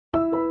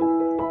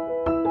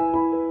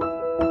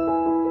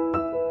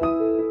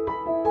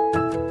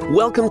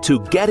Welcome to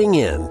Getting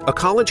In, a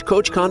college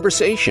coach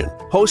conversation,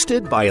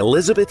 hosted by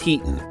Elizabeth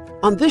Heaton.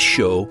 On this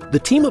show, the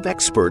team of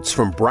experts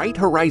from Bright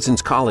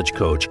Horizons College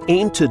Coach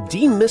aim to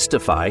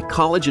demystify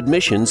college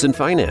admissions and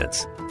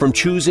finance. From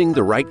choosing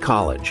the right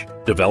college,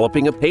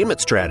 developing a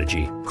payment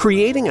strategy,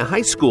 creating a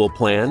high school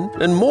plan,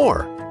 and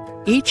more.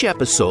 Each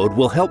episode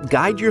will help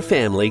guide your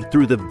family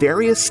through the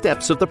various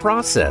steps of the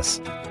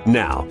process.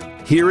 Now,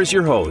 here is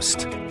your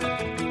host.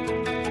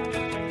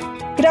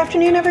 Good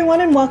afternoon,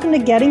 everyone, and welcome to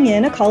Getting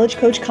In, a college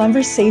coach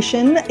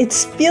conversation. It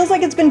feels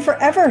like it's been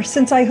forever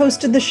since I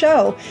hosted the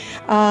show.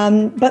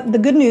 But the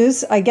good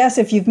news, I guess,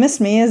 if you've missed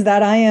me, is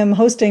that I am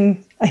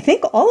hosting, I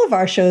think, all of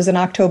our shows in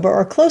October,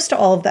 or close to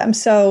all of them.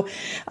 So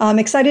I'm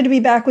excited to be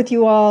back with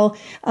you all.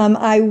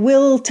 I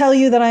will tell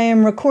you that I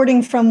am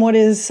recording from what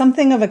is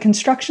something of a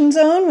construction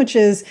zone, which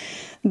is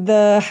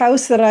the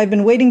house that I've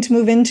been waiting to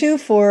move into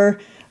for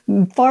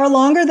far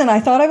longer than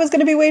I thought I was going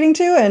to be waiting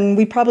to, and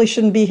we probably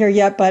shouldn't be here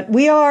yet, but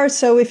we are.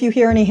 So if you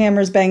hear any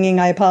hammers banging,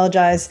 I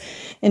apologize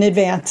in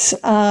advance.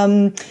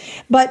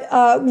 But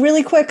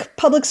really quick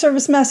public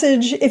service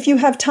message. If you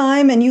have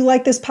time and you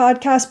like this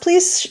podcast,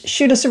 please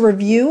shoot us a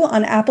review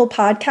on Apple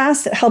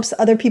Podcasts. It helps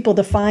other people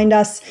to find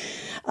us.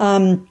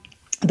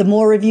 The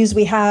more reviews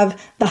we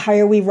have, the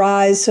higher we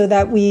rise, so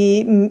that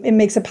it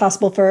makes it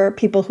possible for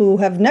people who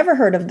have never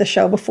heard of the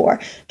show before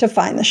to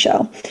find the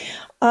show.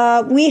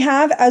 We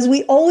have, as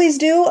we always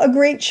do, a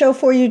great show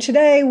for you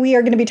today. We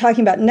are going to be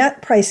talking about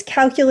net price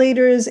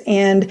calculators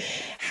and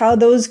how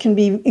those can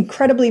be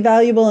incredibly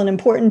valuable and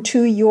important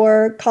to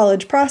your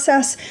college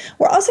process.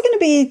 We're also going to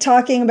be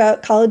talking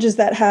about colleges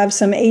that have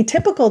some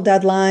atypical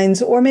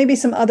deadlines or maybe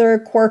some other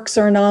quirks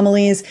or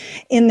anomalies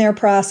in their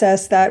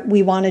process that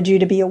we wanted you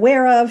to be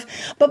aware of.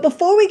 But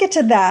before we get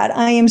to that,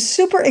 I am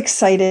super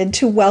excited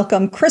to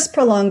welcome Chris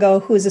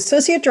Perlongo, who is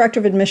Associate Director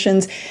of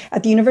Admissions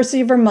at the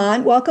University of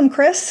Vermont. Welcome,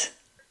 Chris.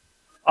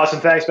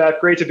 Awesome. Thanks, Beth.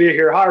 Great to be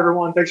here. Hi,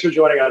 everyone. Thanks for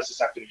joining us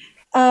this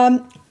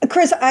afternoon.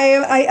 Chris,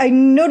 I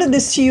noted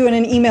this to you in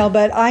an email,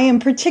 but I am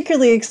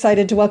particularly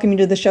excited to welcome you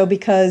to the show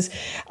because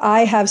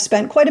I have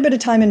spent quite a bit of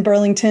time in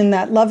Burlington.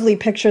 That lovely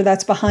picture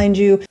that's behind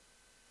you.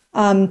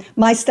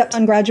 My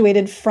stepson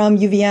graduated from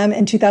UVM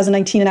in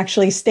 2019 and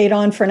actually stayed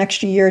on for an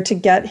extra year to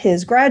get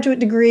his graduate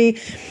degree.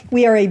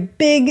 We are a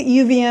big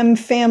UVM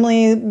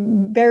family,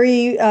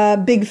 very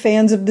big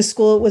fans of the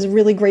school. It was a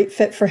really great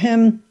fit for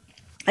him.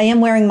 I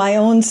am wearing my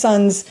own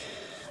son's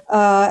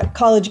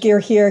college gear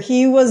here.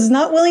 He was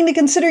not willing to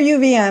consider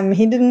UVM.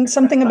 He didn't,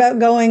 something about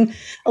going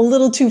a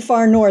little too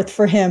far north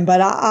for him, but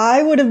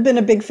I would have been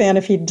a big fan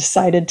if he'd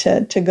decided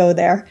to go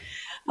there.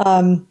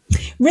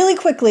 Really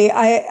quickly,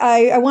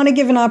 I want to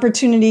give an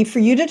opportunity for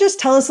you to just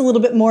tell us a little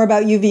bit more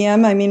about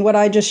UVM. I mean, what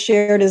I just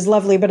shared is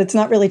lovely, but it's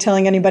not really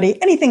telling anybody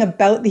anything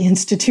about the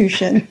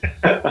institution.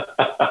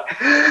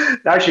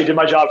 Actually, did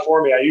my job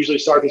for me. I usually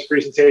start these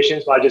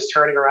presentations by just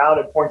turning around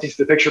and pointing to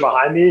the picture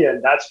behind me,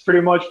 and that's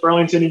pretty much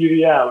Burlington and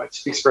UVM. It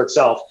speaks for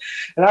itself.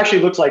 It actually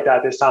looks like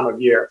that this time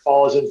of year.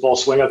 Fall is in full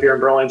swing up here in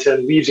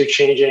Burlington. Leaves are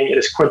changing. It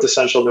is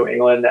quintessential New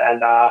England,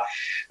 and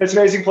it's an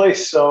amazing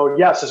place. So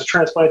yes, as a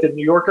transplanted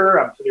New Yorker,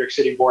 I'm from New York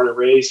City, born and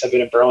raised. I've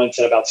been in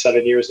Burlington about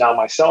 7 years now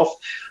myself.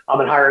 I'm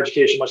in higher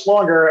education much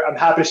longer. I'm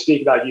happy to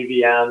speak about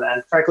UVM,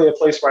 and frankly, a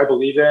place where I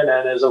believe in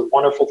and is a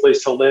wonderful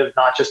place to live,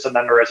 not just a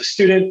member as a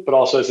student, but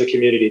also as a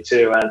community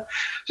too. And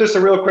just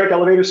a real quick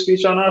elevator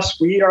speech on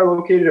us. We are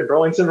located in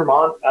Burlington,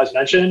 Vermont, as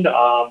mentioned.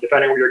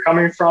 Depending where you're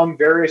coming from,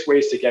 various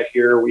ways to get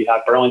here. We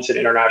have Burlington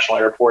International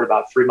Airport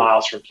about 3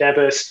 miles from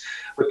campus,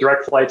 with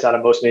direct flights out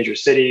of most major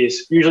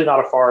cities, usually not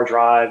a far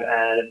drive.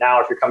 And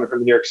now if you're coming from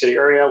the New York City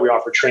area, we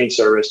offer train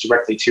service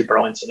directly to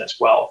Burlington as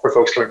well for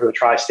folks coming from the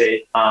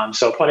tri-state.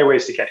 So plenty of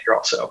ways to get here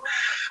also.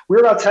 We're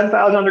about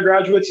 10,000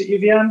 undergraduates at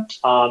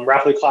UVM.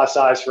 Roughly class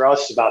size for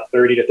us, about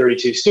 30 to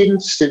 32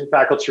 students, student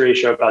faculty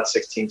ratio about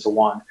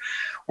 16:1.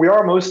 We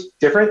are most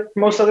different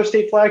from most other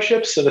state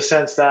flagships in the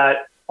sense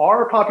that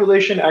our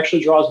population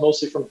actually draws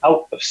mostly from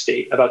out of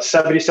state. About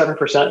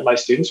 77% of my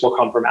students will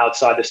come from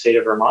outside the state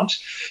of Vermont,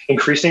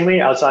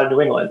 increasingly outside of New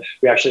England.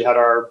 We actually had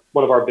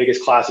one of our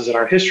biggest classes in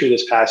our history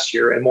this past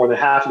year, and more than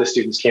half of the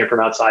students came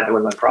from outside New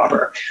England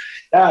proper.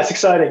 Yeah, it's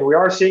exciting. We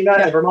are seeing that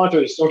in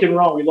Vermonters. Don't get me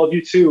wrong, we love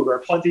you too. There are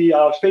plenty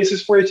of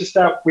spaces for you, just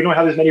that we don't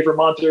have as many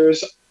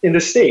Vermonters in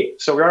the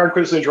state. So we are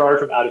increasingly drawing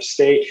from out of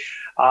state.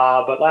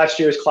 But last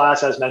year's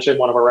class, as mentioned,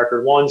 one of our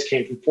record ones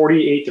came from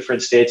 48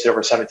 different states and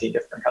over 17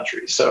 different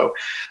countries. So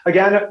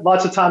again,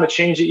 lots of time to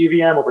change at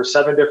UVM, over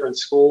 7 different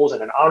schools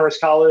and an honors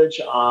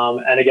college.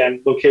 And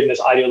again, located in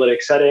this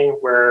idealistic setting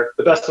where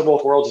the best of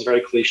both worlds is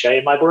very cliche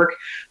in my book,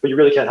 but you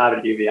really can't have it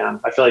at UVM.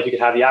 I feel like you could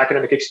have the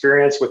academic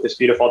experience with this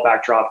beautiful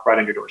backdrop right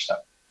on your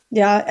doorstep.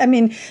 Yeah, I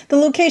mean, the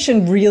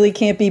location really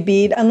can't be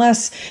beat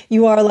unless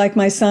you are like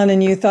my son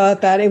and you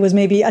thought that it was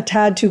maybe a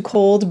tad too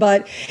cold.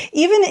 But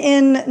even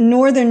in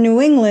northern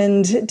New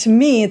England, to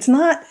me, it's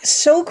not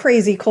so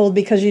crazy cold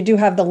because you do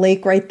have the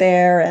lake right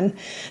there. And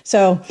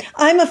so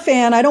I'm a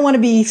fan. I don't want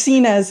to be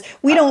seen as,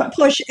 we don't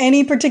push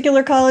any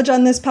particular college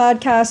on this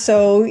podcast.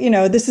 So, you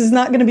know, this is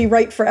not going to be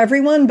right for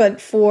everyone, but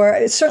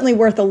it's certainly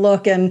worth a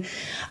look. And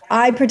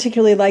I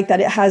particularly like that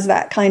it has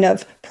that kind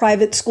of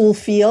private school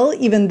feel,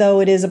 even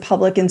though it is a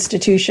public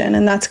institution.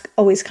 And that's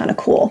always kind of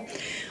cool.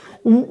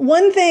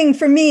 One thing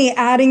for me,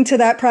 adding to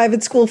that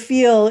private school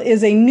feel,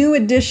 is a new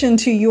addition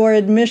to your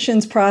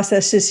admissions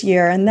process this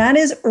year, and that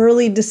is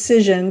early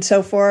decision.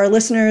 So for our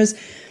listeners,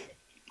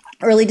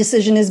 early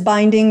decision is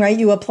binding, right?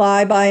 You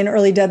apply by an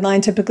early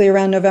deadline, typically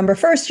around November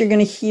 1st. You're going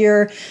to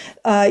hear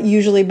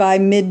usually by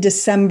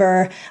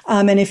mid-December.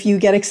 And if you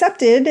get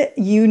accepted,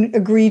 you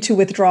agree to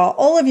withdraw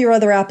all of your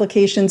other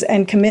applications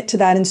and commit to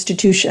that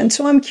institution.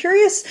 So I'm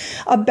curious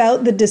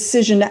about the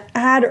decision to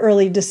add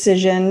early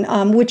decision,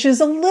 which is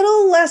a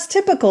little less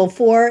typical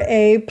for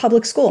a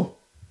public school.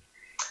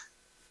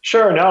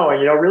 Sure, no,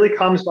 and it really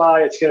comes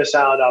by, it's going to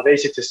sound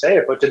basic to say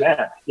it, but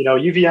demand.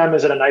 UVM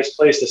is in a nice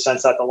place in the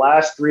sense that the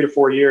last 3 to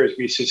 4 years,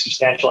 we've seen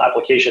substantial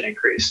application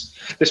increase.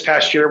 This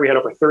past year, we had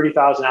over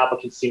 30,000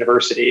 applicants to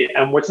university.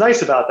 And what's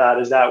nice about that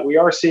is that we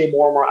are seeing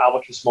more and more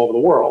applicants from over the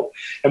world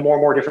and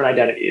more different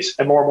identities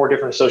and more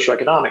different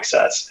socioeconomic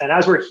sets. And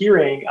as we're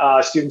hearing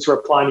students who are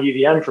applying to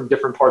UVM from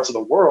different parts of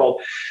the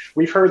world,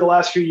 we've heard the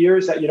last few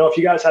years that, if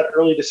you guys had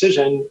early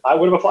decision, I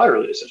would have applied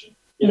early decision.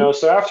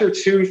 So after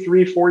 2,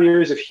 3, 4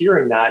 years of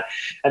hearing that,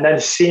 and then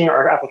seeing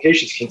our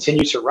applications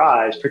continue to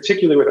rise,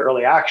 particularly with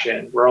early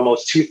action, where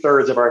almost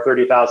 2/3 of our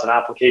 30,000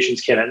 applications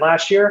came in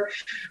last year,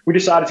 we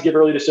decided to give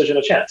early decision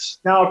a chance.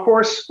 Now, of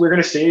course, we're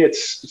going to see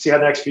how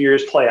the next few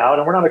years play out,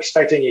 and we're not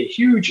expecting a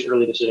huge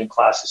early decision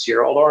class this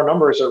year, although our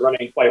numbers are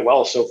running quite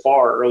well so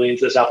far early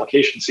into this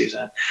application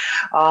season.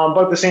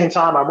 But at the same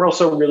time, I'm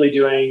also really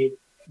doing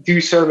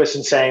due service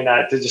in saying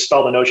that to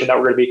dispel the notion that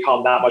we're going to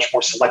become that much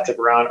more selective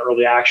around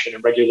early action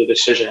and regular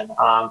decision.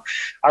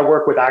 I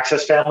work with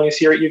access families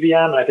here at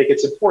UVM, and I think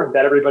it's important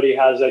that everybody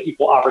has an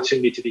equal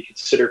opportunity to be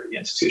considered for the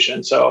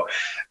institution. So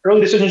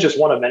early decision is just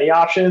one of many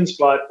options,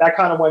 but that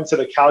kind of went to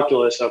the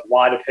calculus of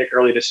why to pick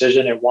early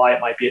decision and why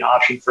it might be an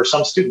option for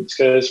some students,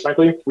 because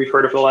frankly, we've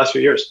heard it for the last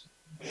few years.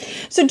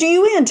 So do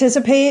you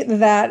anticipate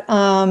that,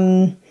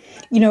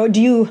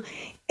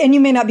 and you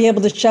may not be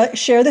able to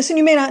share this and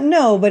you may not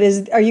know, but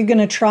are you going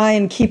to try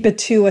and keep it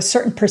to a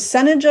certain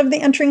percentage of the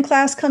entering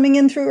class coming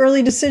in through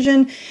early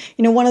decision?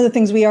 One of the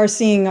things we are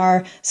seeing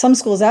are some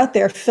schools out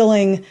there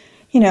filling,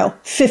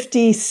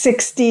 50,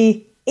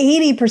 60,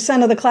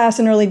 80% of the class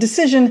in early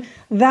decision.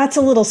 That's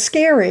a little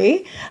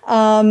scary.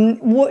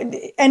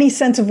 Any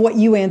sense of what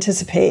you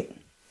anticipate?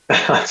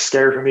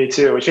 Scary for me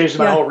too. It changes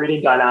my whole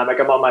reading dynamic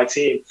among my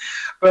team.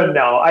 But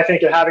no, I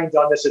think having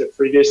done this at a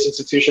previous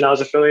institution I was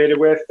affiliated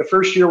with, the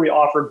first year we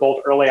offered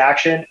both early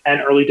action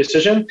and early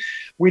decision,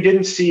 we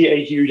didn't see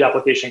a huge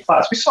application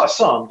class. We saw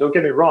some, don't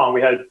get me wrong,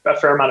 we had a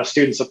fair amount of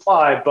students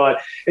apply,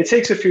 but it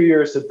takes a few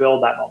years to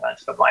build that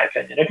momentum, in my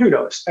opinion. And who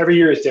knows, every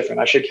year is different.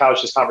 I should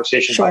couch this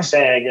conversation by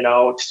saying,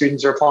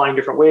 students are applying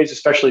different ways,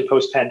 especially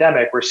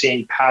post-pandemic. We're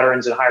seeing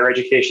patterns in higher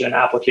education and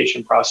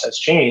application process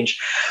change.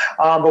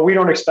 But we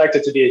don't expect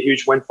it to be a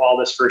huge windfall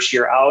this first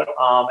year out.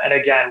 And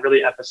again,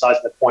 really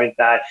emphasizing the point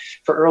that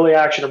for early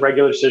action and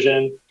regular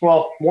decision,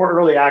 more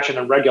early action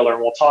and regular,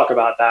 and we'll talk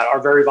about that, are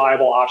very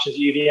viable options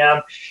at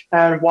UVM.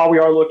 And while we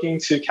are looking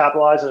to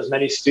capitalize on as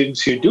many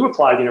students who do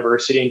apply to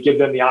university and give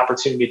them the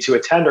opportunity to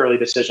attend early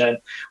decision,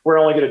 we're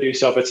only going to do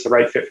so if it's the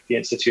right fit for the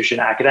institution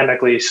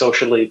academically,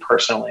 socially,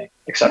 personally,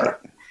 et cetera.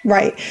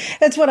 Right.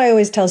 That's what I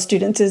always tell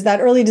students is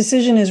that early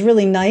decision is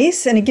really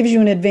nice and it gives you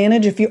an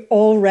advantage if you're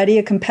already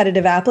a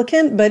competitive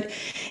applicant. But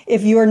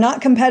if you are not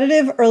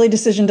competitive, early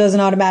decision doesn't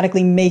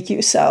automatically make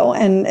you so.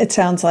 And it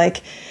sounds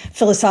like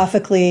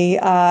philosophically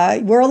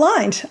we're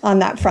aligned on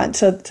that front.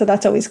 So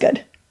that's always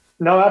good.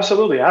 No,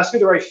 absolutely. It has to be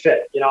the right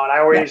fit. And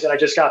I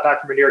just got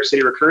back from a New York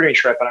City recruiting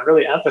trip, and I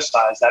really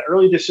emphasize that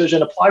early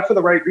decision, apply for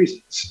the right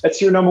reasons.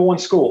 It's your number one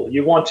school.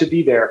 You want to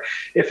be there.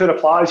 If it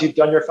applies, you've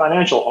done your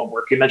financial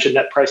homework. You mentioned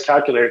net price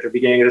calculator at the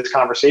beginning of this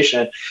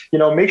conversation.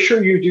 Make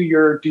sure you do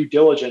your due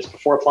diligence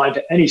before applying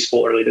to any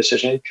school early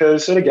decision,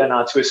 because, and again,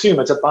 not to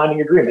assume it's a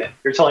binding agreement.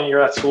 You're telling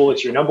you're at school,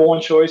 it's your number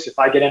one choice. If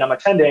I get in, I'm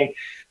attending.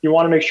 You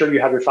want to make sure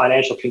you have your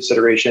financial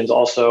considerations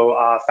also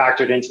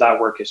factored into that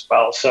work as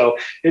well. So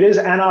it is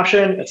an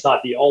option. It's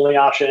not the only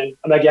option.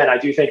 And again, I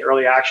do think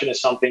early action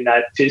is something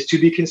that is to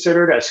be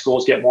considered as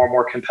schools get more and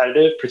more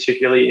competitive,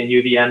 particularly in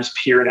UVM's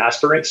peer and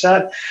aspirant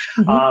set.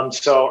 Mm-hmm.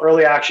 So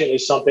early action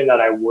is something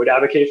that I would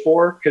advocate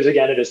for because,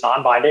 again, it is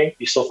non-binding.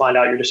 You still find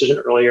out your decision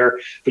earlier,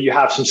 but you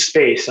have some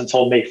space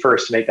until May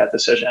 1st to make that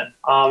decision.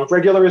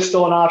 Regular is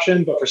still an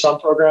option, but for some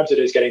programs, it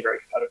is getting very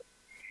competitive.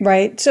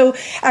 Right. So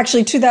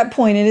actually, to that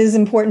point, it is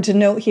important to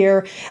note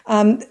here,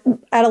 at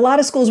a lot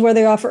of schools where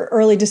they offer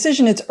early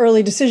decision, it's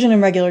early decision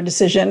and regular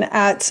decision.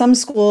 At some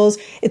schools,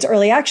 it's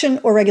early action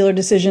or regular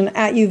decision.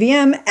 At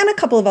UVM and a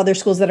couple of other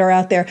schools that are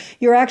out there,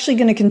 you're actually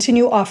going to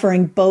continue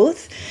offering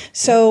both.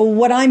 So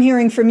what I'm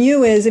hearing from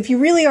you is if you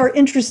really are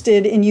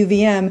interested in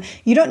UVM,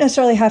 you don't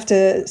necessarily have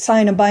to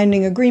sign a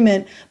binding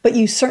agreement, but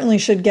you certainly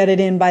should get it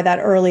in by that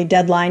early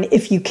deadline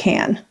if you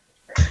can.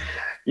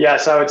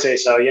 Yes, I would say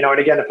so. And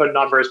again, to put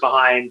numbers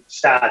behind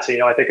stats,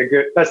 I think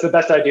that's the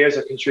best ideas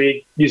are construed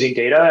using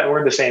data, and we're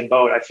in the same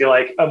boat. I feel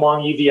like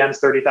among UVM's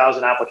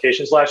 30,000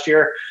 applications last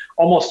year,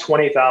 almost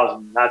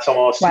 20,000, that's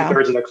almost Wow.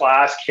 2/3 of the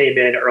class, came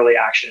in early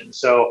action.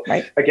 So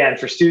again,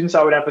 for students,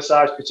 I would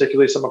emphasize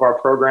particularly some of our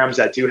programs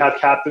that do have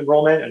capped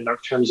enrollment in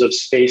terms of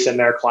space in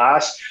their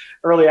class.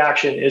 Early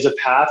action is a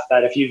path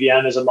that if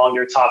UVM is among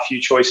your top few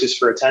choices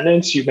for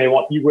attendance, you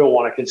will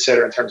want to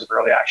consider in terms of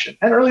early action.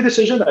 And early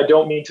decision, I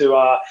don't mean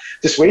to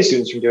dissuade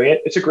students from doing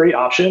it. It's a great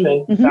option.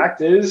 And the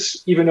fact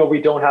is, even though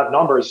we don't have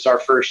numbers, it's our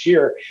first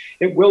year,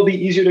 it will be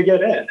easier to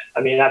get in.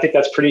 I mean, I think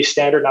that's pretty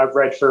standard. I've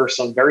read for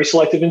some very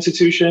selective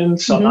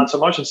institutions, some not so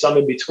much, and some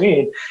in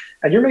between.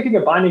 And you're making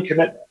a binding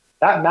commitment.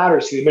 That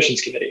matters to the admissions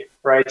committee,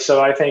 right?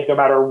 So I think no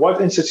matter what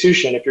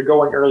institution, if you're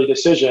going early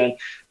decision,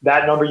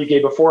 that number you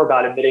gave before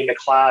about admitting the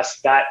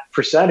class, that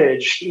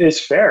percentage is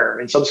fair.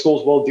 And some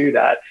schools will do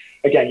that.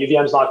 Again,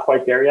 UVM is not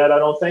quite there yet, I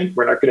don't think.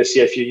 We're not going to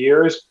see a few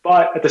years,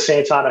 but at the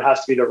same time, it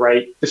has to be the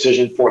right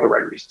decision for the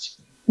right reasons.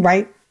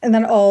 Right. And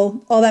then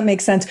all that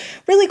makes sense.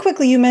 Really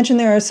quickly, you mentioned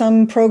there are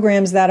some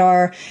programs that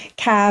are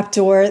capped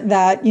or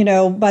that,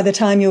 by the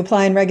time you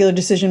apply in regular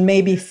decision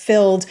may be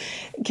filled.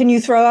 Can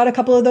you throw out a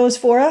couple of those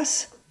for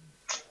us?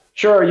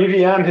 Sure.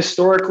 UVM,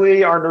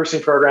 historically, our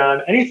nursing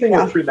program, anything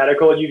with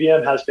pre-medical at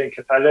UVM has been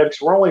competitive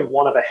because we're only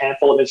one of a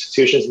handful of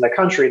institutions in the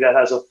country that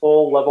has a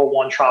full level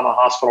 1 trauma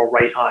hospital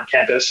right on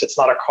campus. It's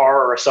not a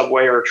car or a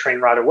subway or a train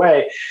ride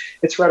away.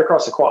 It's right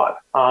across the quad.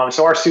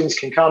 So our students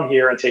can come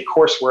here and take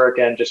coursework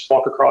and just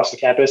walk across the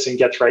campus and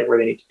get right where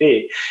they need to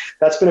be.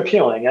 That's been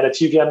appealing. And it's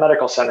UVM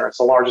Medical Center. It's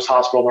the largest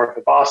hospital north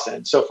of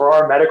Boston. So for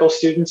our medical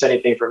students,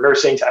 anything from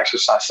nursing to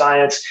exercise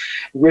science,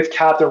 with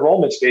capped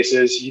enrollment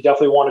spaces, you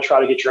definitely want to try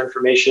to get your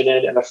information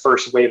in the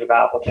first wave of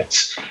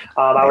applicants.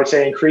 I would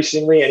say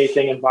increasingly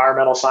anything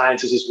environmental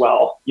sciences as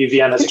well.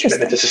 UVM has a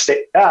commitment to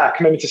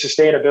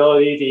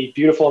sustainability, the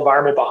beautiful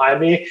environment behind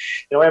me.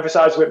 I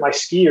emphasize with my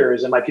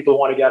skiers and my people who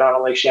want to get out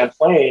on Lake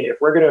Champlain, if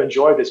we're going to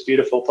enjoy this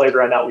beautiful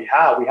playground that we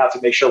have to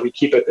make sure we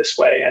keep it this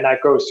way. And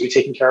that goes to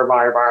taking care of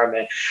our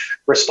environment,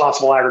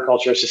 responsible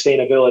agriculture,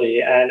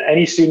 sustainability. And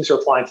any students who are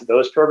applying to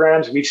those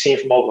programs, we've seen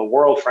from over the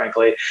world,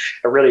 frankly,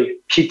 a really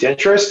piqued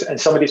interest.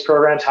 And some of these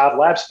programs have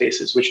lab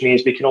spaces, which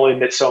means we can only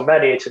admit so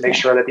many to make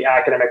sure that the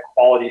academic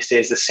quality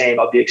stays the same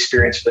of the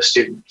experience for the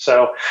student.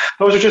 So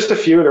those are just a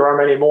few. There are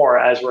many more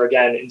as we're,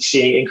 again,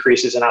 seeing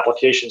increases in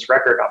applications,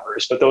 record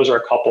numbers, but those are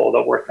a couple that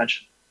are worth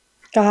mentioning.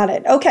 Got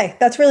it. Okay.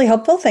 That's really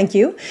helpful. Thank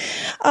you.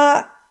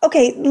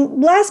 Okay,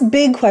 last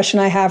big question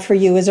I have for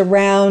you is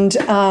around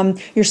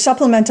your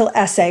supplemental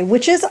essay,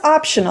 which is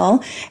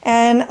optional.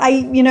 And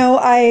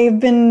I've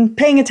been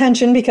paying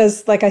attention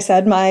because, like I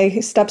said, my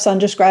stepson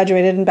just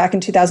graduated back in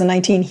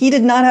 2019. He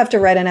did not have to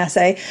write an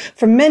essay.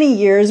 For many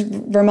years,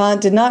 Vermont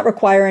did not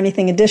require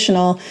anything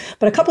additional.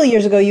 But a couple of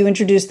years ago, you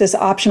introduced this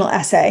optional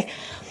essay.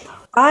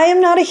 I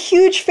am not a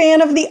huge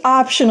fan of the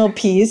optional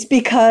piece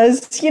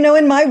because,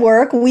 in my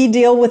work, we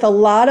deal with a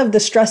lot of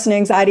the stress and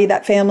anxiety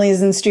that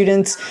families and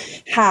students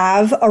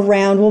have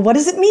around, well, what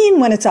does it mean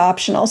when it's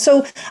optional?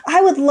 So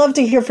I would love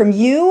to hear from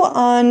you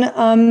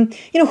on,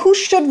 who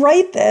should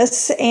write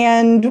this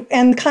and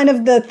kind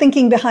of the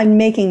thinking behind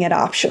making it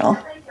optional.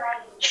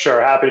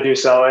 Sure, happy to do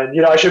so. And,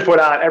 I should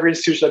point out every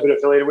institution I've been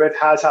affiliated with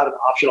has had an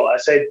optional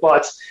essay,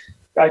 but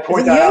I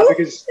point that out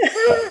because,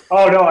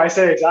 I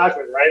say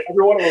exactly, right?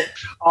 Every one of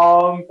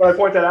them. But I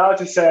point that out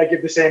to say I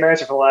give the same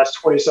answer for the last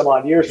 20 some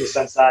odd years in the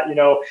sense that,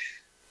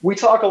 we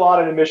talk a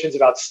lot in admissions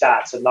about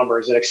stats and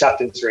numbers and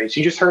acceptance rates.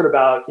 You just heard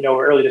about,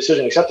 early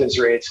decision acceptance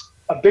rates.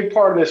 A big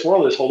part of this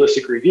world is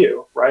holistic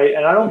review, right?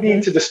 And I don't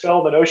mean to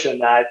dispel the notion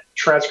that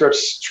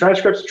transcripts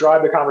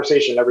drive the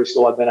conversation at every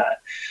school I've been at.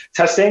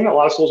 Testing, a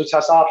lot of schools are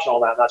test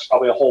optional, and that's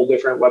probably a whole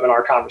different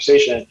webinar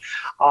conversation.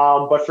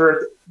 But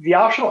for the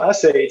optional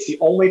essay, it's the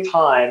only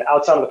time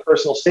outside of the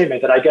personal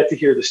statement that I get to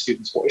hear the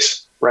student's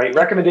voice, right?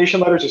 Recommendation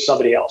letters are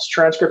somebody else.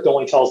 Transcript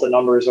only tells the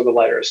numbers or the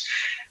letters.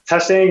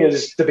 Testing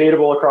is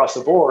debatable across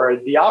the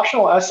board. The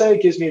optional essay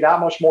gives me that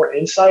much more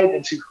insight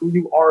into who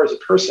you are as a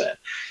person.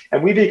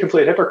 And we'd be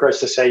complete hypocrites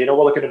to say,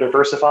 we're looking to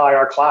diversify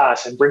our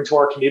class and bring to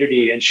our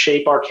community and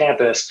shape our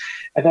campus,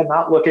 and then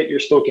not look at your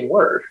spoken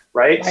word,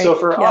 right? So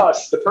for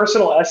us, the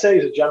personal essay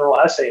is a general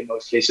essay in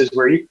most cases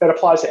that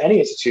applies to any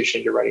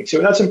institution you're writing to.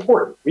 And that's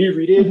important. We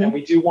read it and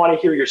we do want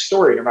to hear your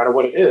story, no matter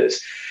what it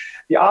is.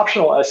 The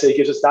optional essay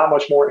gives us that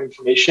much more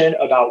information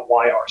about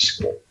why our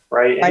school.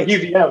 Right. And at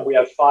UVM, we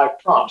have 5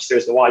 prompts.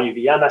 There's the Why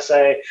UVM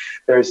essay,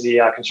 there's the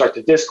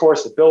constructive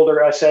discourse, the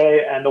builder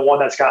essay, and the one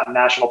that's gotten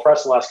national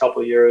press the last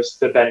couple of years,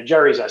 the Ben and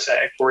Jerry's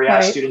essay, where we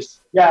ask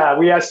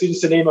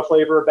students to name a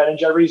flavor of Ben and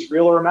Jerry's,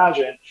 real or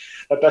imagined,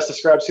 that best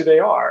describes who they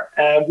are.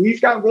 And we've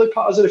gotten really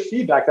positive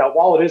feedback that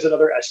while it is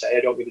another essay,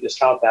 I don't mean to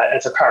discount that,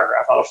 it's a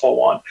paragraph, not a full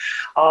one.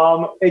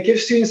 It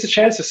gives students a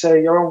chance to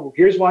say,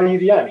 here's why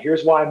UVM,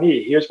 here's why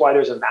me, here's why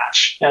there's a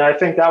match. And I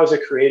think that was a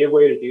creative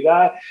way to do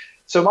that.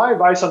 So my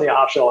advice on the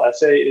optional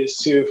essay is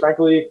to,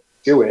 frankly,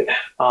 do it.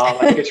 I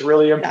think it's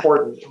really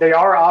important. They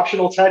are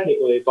optional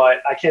technically,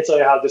 but I can't tell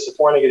you how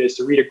disappointing it is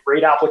to read a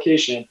great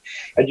application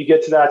and you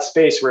get to that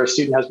space where a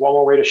student has one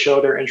more way to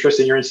show their interest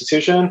in your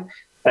institution,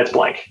 that's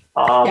blank.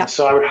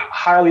 So I would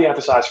highly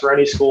emphasize for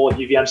any school of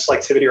UVM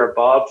selectivity or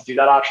above to do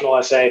that optional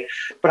essay,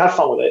 but have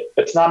fun with it.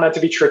 It's not meant to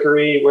be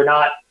trickery. We're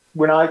not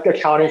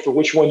accounting for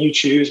which one you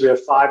choose. We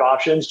have 5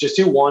 options. Just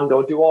do one.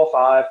 Don't do all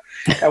 5.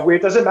 And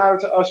it doesn't matter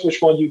to us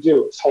which one you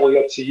do. It's totally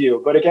up to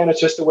you. But again,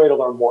 it's just a way to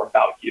learn more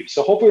about you.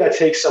 So hopefully that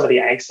takes some of the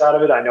angst out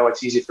of it. I know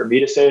it's easy for me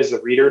to say as the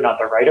reader, not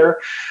the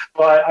writer.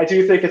 But I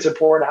do think it's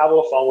important to have a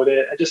little fun with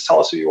it and just tell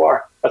us who you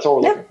are. That's all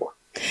we're looking for.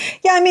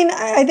 Yeah, I mean,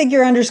 I think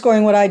you're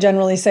underscoring what I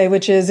generally say,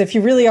 which is if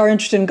you really are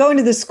interested in going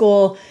to this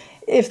school,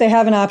 if they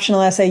have an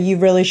optional essay, you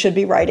really should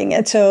be writing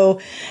it. So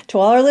to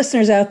all our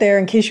listeners out there,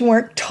 in case you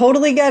weren't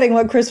totally getting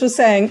what Chris was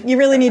saying, you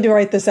really need to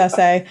write this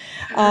essay.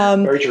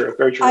 Very true.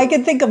 Very true. I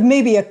could think of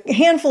maybe a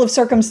handful of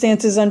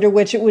circumstances under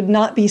which it would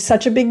not be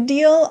such a big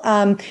deal,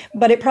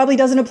 but it probably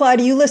doesn't apply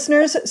to you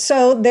listeners.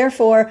 So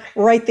therefore,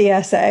 write the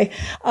essay.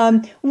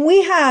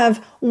 We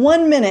have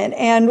 1 minute.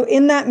 And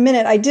in that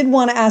minute, I did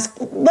want to ask,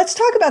 let's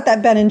talk about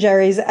that Ben &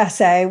 Jerry's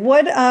essay.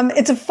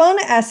 It's a fun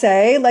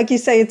essay. Like you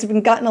say, it's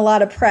been gotten a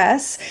lot of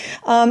press.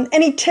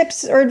 Any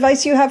tips or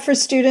advice you have for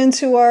students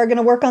who are going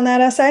to work on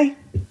that essay?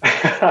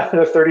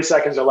 The 30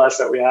 seconds or less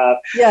that we have.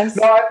 Yes.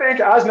 No, I think,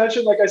 as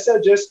mentioned, like I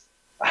said, just,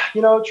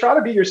 try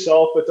to be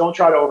yourself, but don't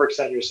try to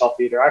overextend yourself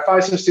either. I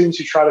find some students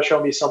who try to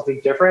show me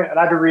something different, and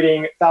I've been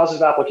reading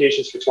thousands of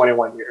applications for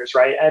 21 years,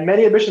 right? And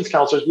many admissions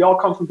counselors, we all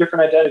come from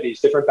different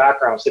identities, different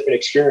backgrounds, different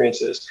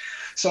experiences.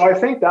 So I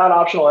think that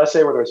optional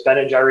essay, whether it's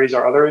Ben & Jerry's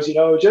or others,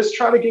 just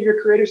try to give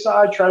your creative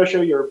side, try to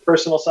show your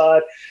personal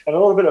side, and a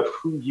little bit of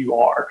who you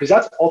are, because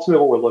that's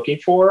ultimately what we're looking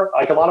for.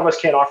 Like, a lot of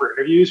us can't offer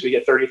interviews. We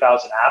get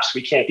 30,000 apps.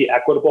 We can't be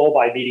equitable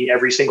by meeting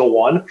every single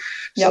one.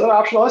 So that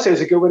optional essay is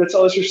a good way to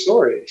tell us your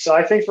story. So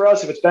I think for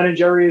us, if it's Ben &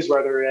 Jerry's,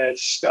 whether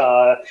it's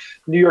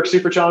New York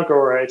Super Chunk,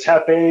 or it's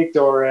Half Baked,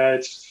 or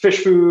it's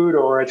Fish Food,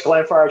 or it's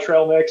Glenfire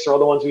Trail Mix, or all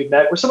the ones we've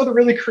met, were some of the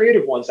really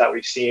creative ones that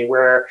we've seen,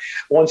 where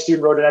one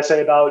student wrote an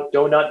essay about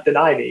Donut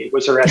Deny Me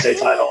was her essay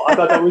title. I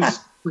thought that was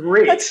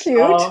great. That's cute.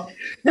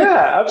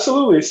 Yeah,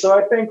 absolutely. So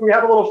I think we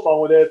have a little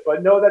fun with it,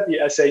 but know that the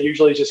essay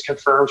usually just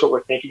confirms what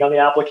we're thinking on the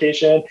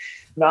application,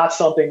 not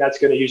something that's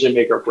going to usually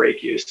make or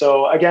break you.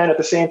 So again, at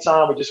the same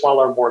time, we just want to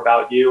learn more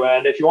about you.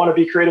 And if you want to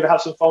be creative and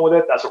have some fun with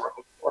it, that's what we're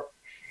looking for.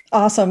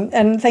 Awesome.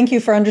 And thank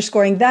you for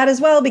underscoring that as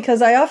well,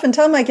 because I often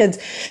tell my kids,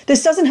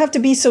 this doesn't have to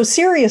be so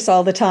serious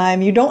all the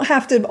time. You don't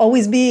have to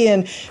always be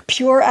in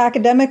pure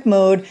academic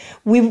mode.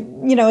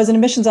 As an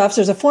admissions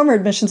officer, as a former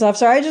admissions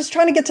officer, I just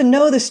try to get to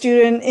know the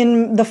student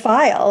in the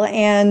file.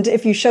 And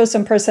if you show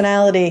some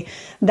personality,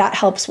 that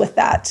helps with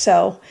that.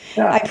 So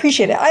I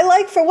appreciate it. I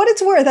like, for what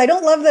it's worth, I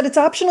don't love that it's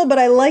optional, but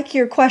I like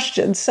your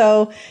question.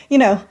 So,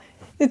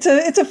 it's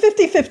a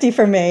 50-50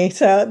 for me.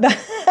 So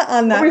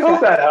on that. We hope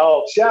that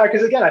helps. Yeah,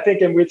 because again, I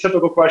think a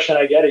typical question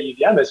I get at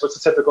UVM is, what's a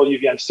typical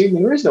UVM student?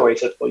 And there is no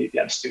atypical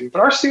UVM student. But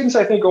our students,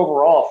 I think,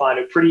 overall find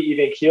a pretty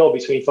even keel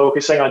between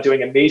focusing on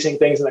doing amazing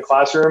things in the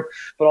classroom,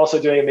 but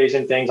also doing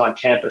amazing things on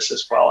campus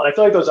as well. And I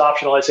feel like those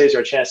optional essays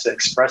are a chance to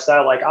express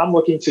that. Like, I'm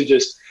looking to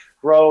just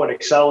grow and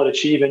excel and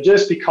achieve and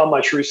just become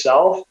my true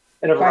self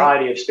in a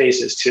variety of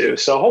spaces too.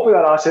 So hopefully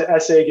that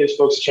essay gives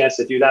folks a chance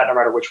to do that no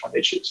matter which one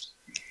they choose.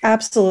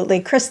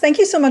 Absolutely. Chris, thank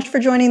you so much for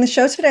joining the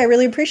show today. I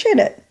really appreciate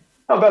it.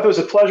 Oh, Beth, it was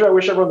a pleasure. I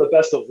wish everyone the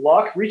best of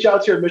luck. Reach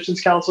out to your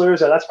admissions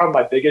counselors, and that's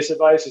probably my biggest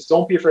advice, is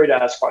don't be afraid to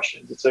ask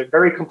questions. It's a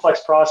very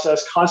complex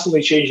process,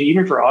 constantly changing,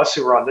 even for us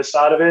who are on this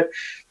side of it.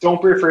 Don't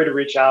be afraid to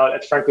reach out.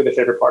 It's frankly the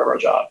favorite part of our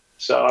job.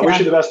 So I wish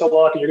you the best of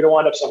luck, and you're going to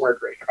wind up somewhere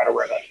great, no matter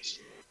where that is.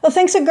 Well,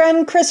 thanks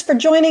again, Chris, for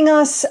joining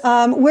us.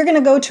 We're going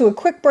to go to a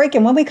quick break,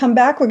 and when we come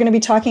back, we're going to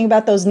be talking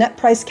about those net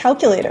price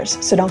calculators.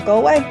 So don't go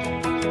away.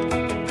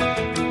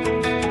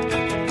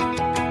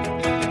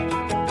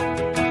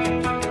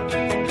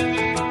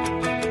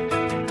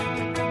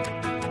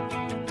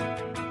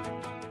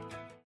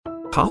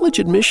 College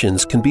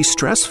admissions can be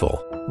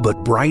stressful,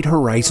 but Bright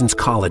Horizons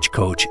College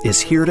Coach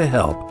is here to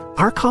help.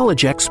 Our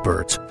college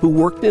experts, who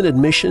worked in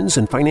admissions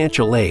and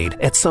financial aid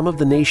at some of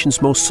the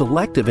nation's most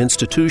selective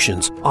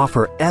institutions,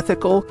 offer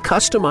ethical,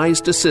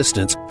 customized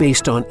assistance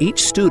based on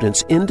each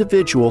student's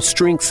individual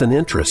strengths and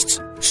interests.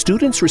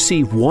 Students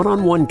receive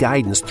one-on-one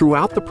guidance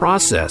throughout the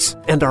process,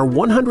 and our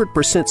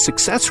 100%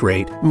 success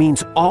rate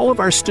means all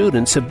of our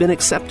students have been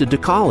accepted to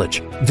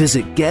college.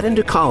 Visit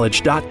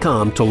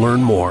getintocollege.com to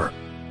learn more.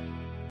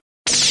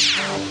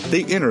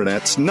 The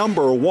Internet's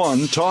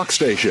 #1 talk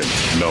station.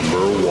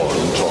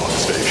 #1 talk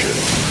station.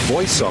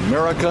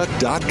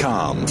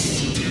 VoiceAmerica.com.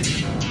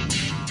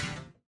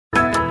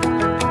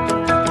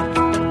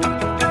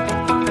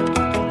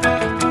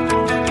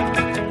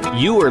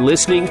 You are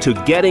listening to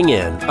Getting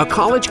In, a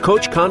college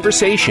coach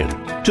conversation.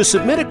 To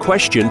submit a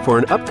question for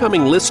an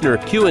upcoming listener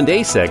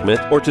Q&A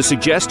segment or to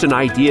suggest an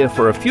idea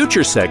for a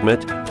future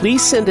segment,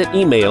 please send an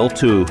email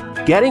to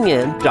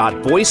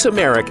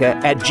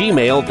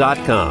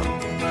gettingin.voiceamerica@gmail.com.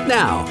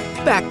 Now,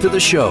 back to the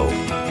show.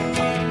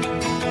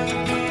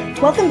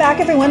 Welcome back,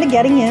 everyone, to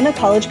Getting In, a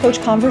College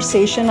Coach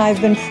Conversation. I've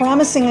been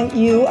promising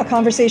you a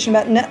conversation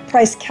about net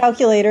price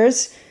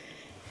calculators,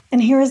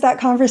 and here is that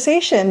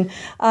conversation.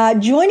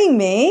 Joining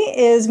me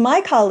is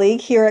my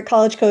colleague here at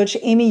College Coach,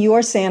 Amy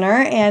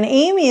Yorsaner, and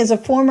Amy is a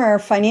former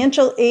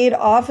financial aid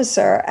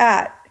officer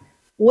at,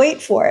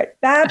 wait for it,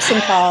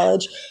 Babson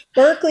College,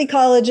 Berklee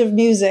College of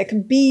Music,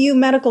 BU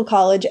Medical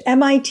College,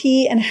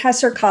 MIT, and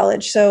Hesser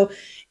College. So,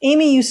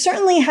 Amy, you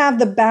certainly have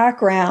the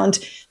background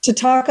to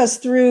talk us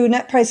through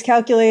net price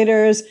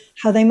calculators,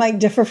 how they might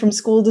differ from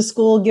school to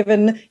school,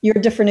 given your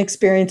different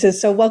experiences.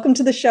 So welcome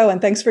to the show, and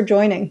thanks for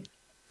joining.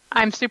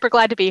 I'm super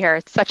glad to be here.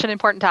 It's such an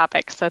important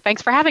topic, so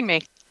thanks for having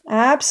me.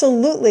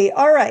 Absolutely.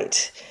 All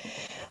right.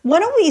 Why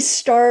don't we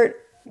start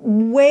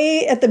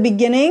way at the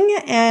beginning,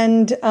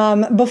 and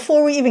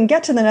before we even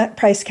get to the net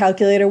price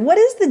calculator, what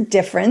is the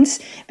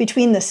difference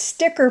between the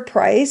sticker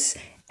price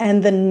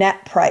and the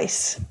net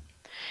price?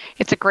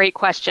 It's a great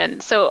question.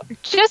 So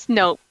just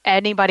note,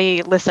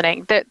 anybody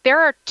listening, that there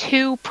are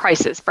two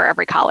prices for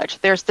every college.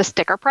 There's the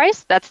sticker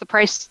price. That's the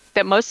price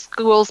that most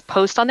schools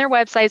post on their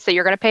websites that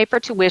you're going to pay for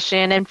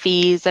tuition and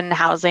fees and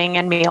housing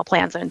and meal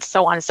plans and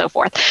so on and so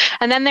forth.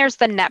 And then there's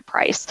the net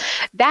price.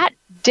 That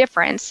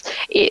difference,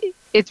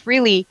 it's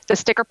really the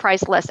sticker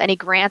price less any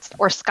grants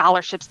or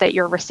scholarships that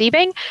you're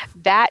receiving.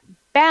 That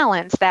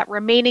balance, that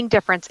remaining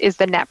difference, is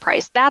the net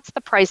price. That's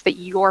the price that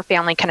your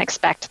family can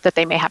expect that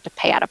they may have to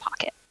pay out of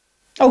pocket.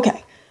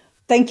 Okay.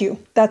 Thank you.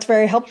 That's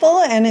very helpful,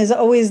 and is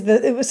always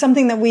it was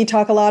something that we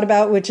talk a lot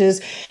about, which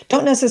is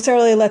don't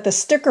necessarily let the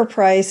sticker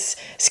price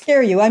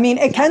scare you. I mean,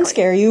 it can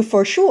scare you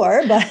for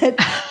sure, but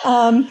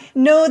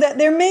know that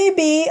there may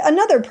be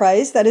another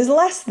price that is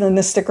less than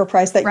the sticker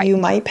price that you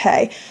might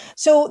pay.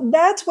 So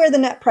that's where the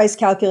net price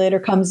calculator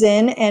comes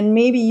in, and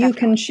maybe you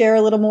can share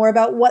a little more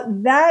about what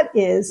that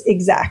is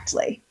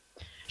exactly.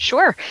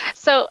 Sure.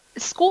 So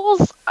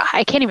schools,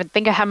 I can't even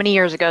think of how many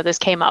years ago this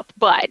came up,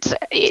 but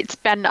it's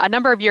been a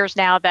number of years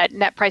now that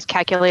net price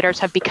calculators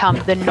have become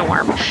the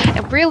norm.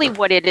 And really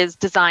what it is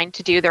designed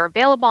to do, they're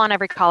available on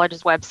every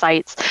college's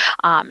websites,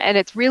 and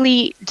it's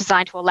really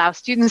designed to allow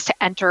students to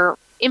enter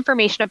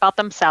information about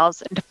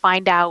themselves and to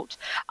find out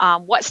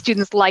what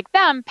students like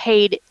them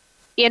paid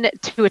in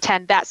to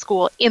attend that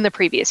school in the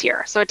previous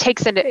year. So it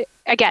takes into,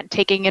 again,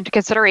 taking into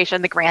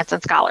consideration the grants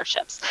and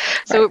scholarships.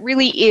 So it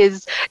really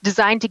is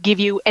designed to give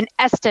you an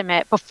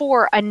estimate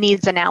before a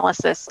needs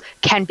analysis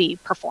can be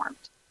performed.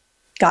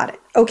 Got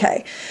it.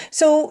 Okay.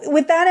 So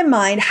with that in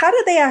mind, how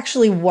do they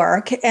actually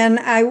work? And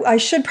I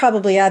should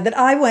probably add that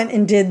I went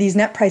and did these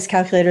net price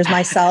calculators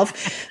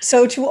myself.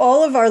 So to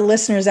all of our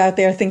listeners out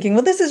there thinking,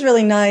 well, this is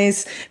really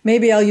nice,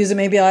 maybe I'll use it,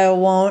 maybe I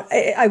won't.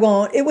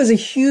 It was a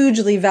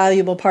hugely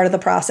valuable part of the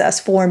process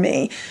for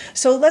me.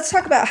 So let's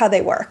talk about how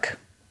they work.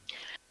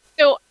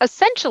 So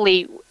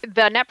essentially,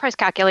 the net price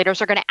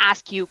calculators are going to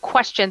ask you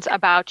questions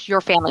about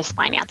your family's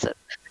finances.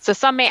 So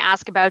some may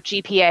ask about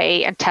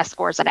GPA and test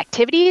scores and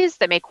activities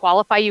that may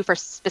qualify you for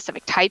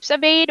specific types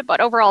of aid, but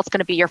overall it's going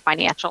to be your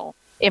financial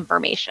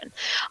information.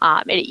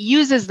 And it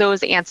uses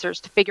those answers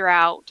to figure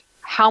out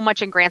how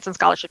much in grants and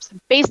scholarships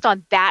based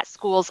on that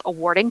school's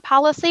awarding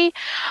policy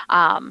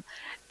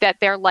that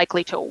they're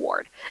likely to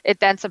award. It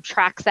then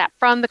subtracts that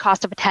from the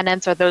cost of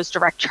attendance or those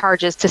direct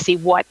charges to see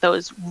what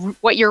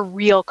your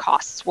real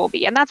costs will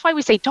be. And that's why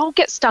we say don't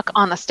get stuck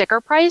on the sticker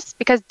price,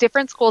 because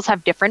different schools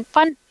have different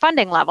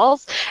funding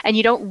levels, and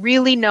you don't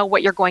really know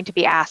what you're going to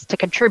be asked to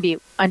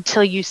contribute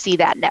until you see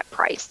that net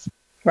price.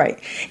 Right.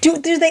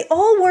 Do they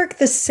all work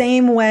the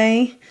same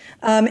way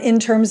in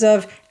terms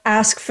of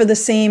ask for the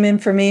same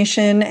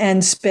information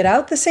and spit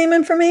out the same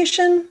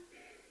information?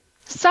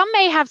 Some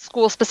may have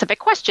school-specific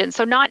questions,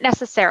 so not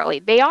necessarily.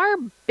 They are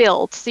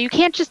built, so you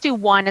can't just do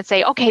one and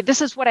say, okay,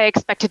 this is what I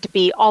expect it to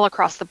be all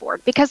across the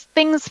board, because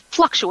things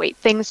fluctuate,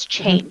 things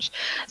change.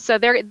 So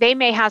they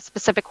may have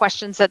specific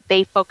questions that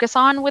they focus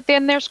on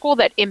within their school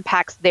that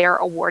impacts their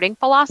awarding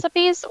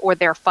philosophies or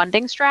their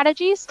funding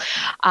strategies.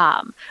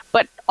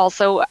 But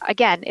also,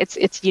 again,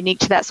 it's unique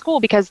to that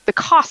school because the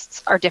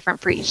costs are different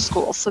for each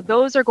school. So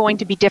those are going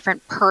to be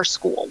different per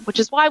school, which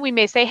is why we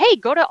may say, hey,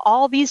 go to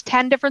all these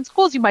 10 different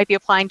schools you might be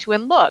applying to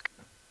and look.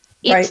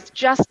 It's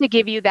just to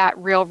give you that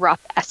real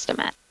rough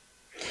estimate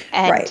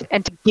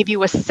and to give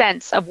you a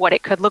sense of what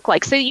it could look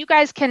like. So you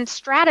guys can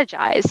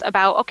strategize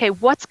about, okay,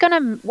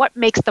 what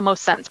makes the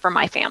most sense for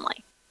my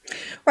family?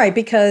 Right,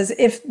 because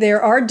if there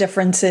are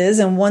differences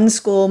and one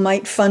school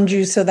might fund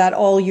you so that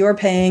all you're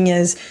paying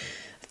is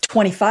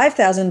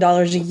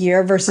 $25,000 a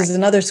year versus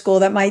another school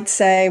that might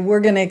say,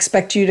 we're going to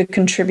expect you to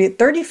contribute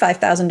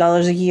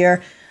 $35,000 a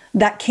year,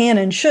 that can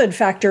and should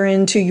factor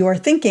into your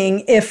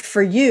thinking if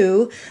for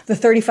you the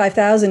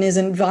 $35,000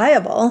 isn't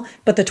viable,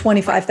 but the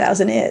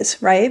 $25,000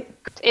 is, right?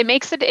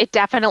 It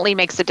definitely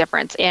makes a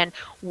difference in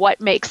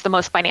what makes the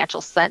most financial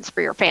sense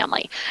for your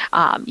family.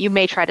 You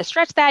may try to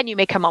stretch that and you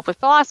may come up with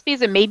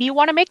philosophies and maybe you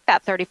want to make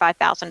that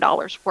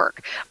 $35,000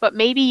 work, but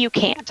maybe you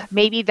can't.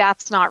 Maybe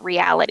that's not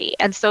reality.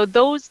 And so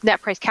those net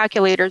price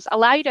calculators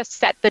allow you to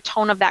set the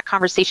tone of that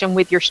conversation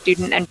with your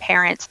student and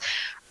parents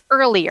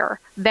earlier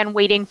than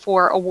waiting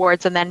for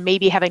awards and then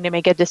maybe having to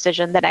make a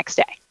decision the next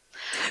day.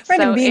 Right,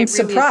 So and being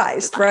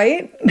surprised,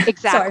 right?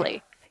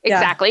 Exactly.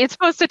 Exactly. Yeah. It's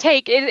supposed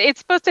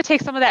to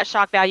take some of that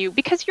shock value,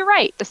 because you're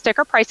right. The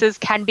sticker prices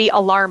can be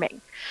alarming.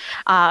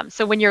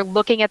 So when you're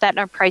looking at that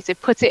number price, it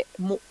puts it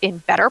in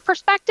better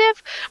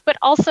perspective, but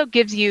also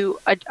gives you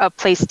a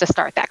place to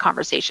start that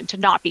conversation, to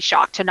not be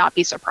shocked, to not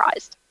be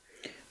surprised.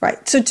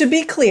 Right. So to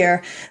be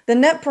clear, the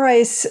net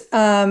price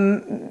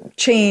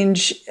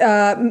change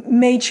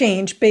may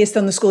change based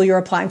on the school you're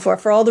applying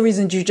for all the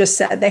reasons you just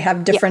said. They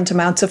have different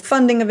amounts of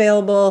funding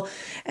available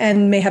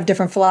and may have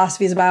different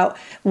philosophies about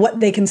what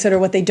they consider,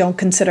 what they don't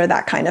consider,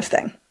 that kind of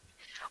thing.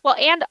 Well,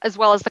 and as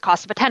well as the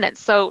cost of attendance.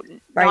 So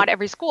not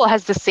every school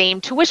has the same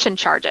tuition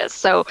charges.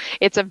 So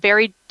it's a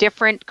very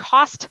different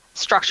cost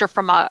structure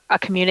from a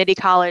community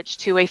college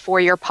to a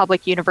four-year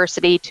public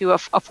university to a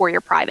four-year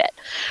private.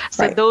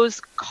 So those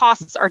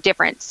costs are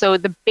different. So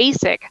the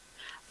basic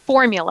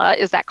formula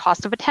is that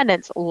cost of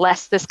attendance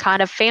less this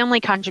kind of family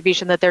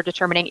contribution that they're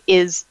determining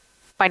is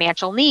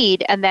financial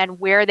need, and then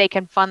where they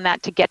can fund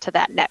that to get to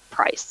that net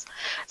price.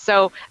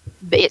 So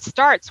it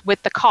starts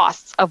with the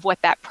costs of what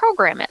that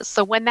program is.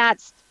 So when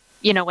that's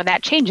when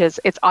that changes,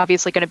 it's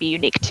obviously going to be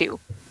unique to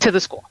the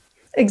school.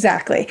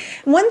 Exactly.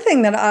 One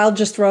thing that I'll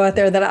just throw out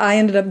there that I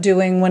ended up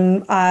doing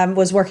when I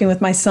was working with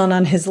my son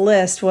on his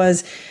list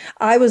was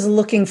I was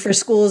looking for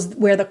schools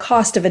where the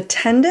cost of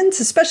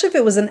attendance, especially if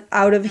it was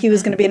he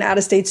was going to be an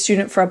out-of-state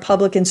student for a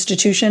public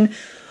institution,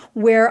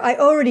 where I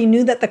already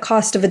knew that the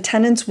cost of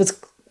attendance was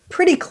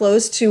pretty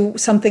close to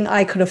something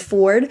I could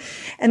afford.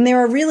 And there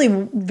are really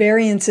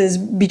variances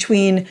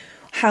between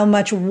how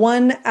much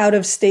one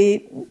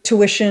out-of-state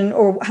tuition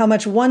or how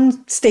much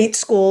one state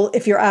school,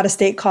 if you're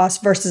out-of-state,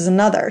 costs versus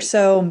another.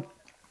 So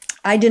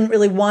I didn't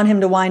really want him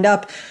to wind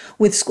up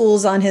with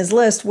schools on his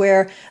list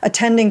where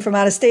attending from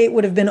out-of-state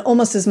would have been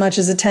almost as much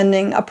as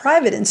attending a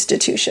private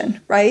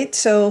institution, right?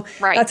 So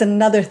that's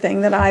another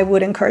thing that I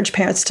would encourage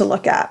parents to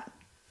look at.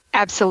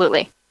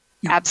 Absolutely.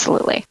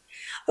 Absolutely.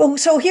 Oh,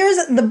 so here's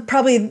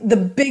probably the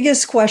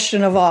biggest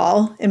question of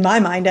all, in my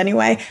mind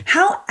anyway.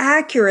 How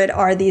accurate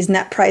are these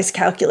net price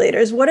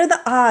calculators? What are the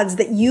odds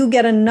that you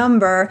get a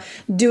number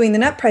doing the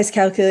net price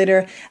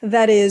calculator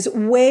that is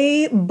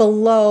way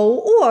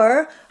below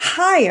or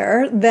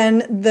higher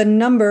than the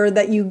number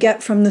that you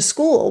get from the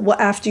school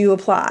after you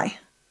apply?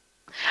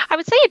 I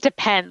would say it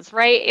depends,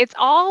 right? It's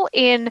all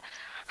in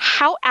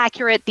how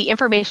accurate the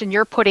information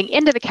you're putting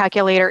into the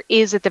calculator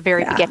is at the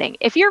very beginning.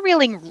 If you're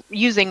really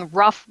using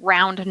rough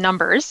round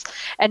numbers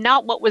and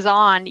not what was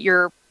on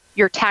your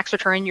tax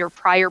return, your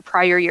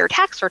prior year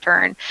tax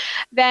return,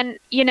 then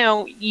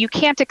you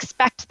can't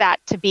expect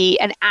that to be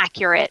an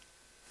accurate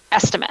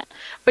estimate.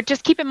 But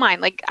just keep in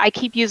mind, like I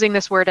keep using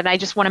this word and I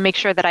just want to make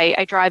sure that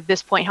I drive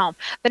this point home.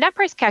 The net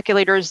price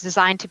calculator is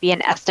designed to be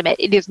an estimate.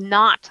 It is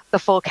not the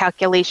full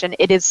calculation.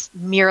 It is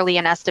merely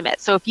an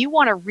estimate. So if you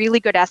want a really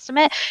good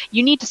estimate,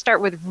 you need to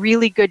start with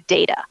really good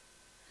data.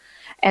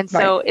 And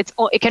so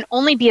it can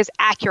only be as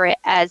accurate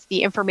as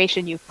the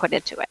information you've put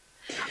into it.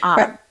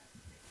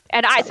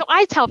 And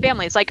I tell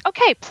families, like,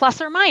 okay,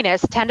 plus or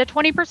minus 10 to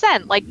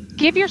 20%, like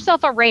give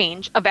yourself a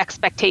range of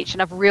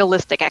expectation, of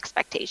realistic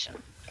expectation.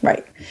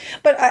 Right.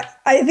 But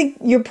I think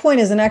your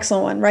point is an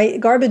excellent one, right?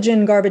 Garbage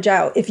in, garbage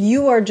out. If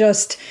you are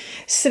just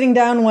sitting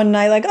down one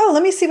night like, oh,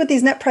 let me see what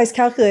these net price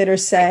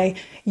calculators say,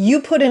 you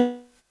put in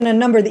a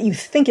number that you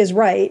think is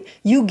right,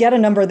 you get a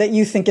number that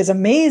you think is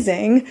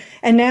amazing,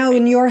 and now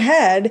in your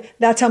head,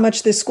 that's how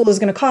much this school is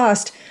going to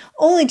cost,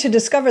 only to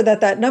discover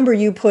that that number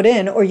you put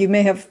in, or you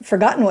may have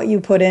forgotten what you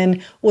put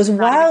in, was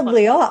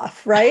wildly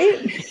off,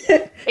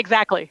 right?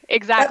 Exactly.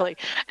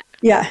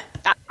 Yeah.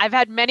 I've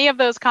had many of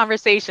those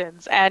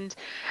conversations. And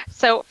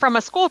so from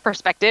a school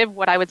perspective,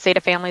 what I would say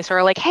to families who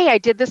are like, hey, I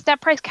did this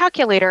net price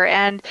calculator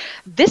and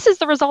this is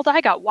the result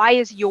I got. Why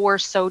is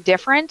yours so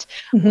different?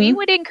 Mm-hmm. We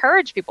would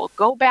encourage people,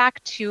 go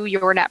back to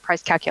your net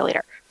price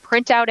calculator,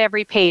 print out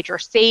every page or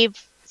save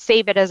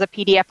it as a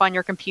PDF on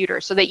your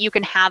computer so that you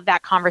can have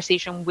that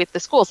conversation with the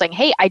school saying,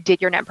 hey, I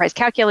did your net price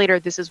calculator.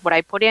 This is what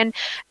I put in.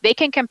 They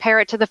can compare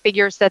it to the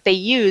figures that they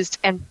used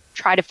and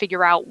try to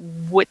figure out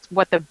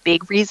what the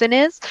big reason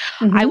is.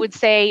 Mm-hmm. I would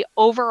say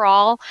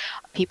overall,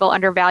 people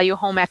undervalue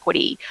home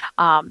equity.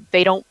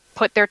 They don't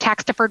put their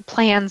tax deferred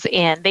plans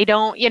in. They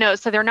don't,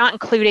 so they're not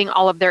including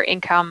all of their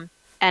income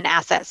and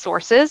asset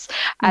sources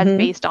as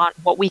based on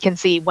what we can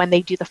see when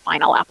they do the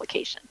final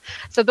application.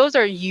 So those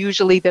are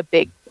usually the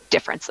big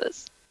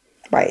differences.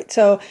 Right.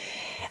 So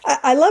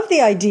I love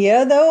the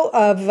idea, though,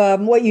 of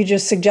what you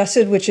just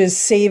suggested, which is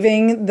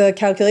saving the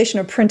calculation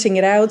or printing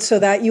it out so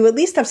that you at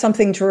least have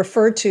something to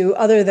refer to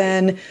other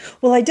than,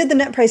 well, I did the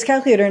net price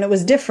calculator and it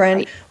was different.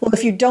 Right. Well,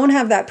 if you don't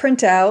have that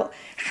printout,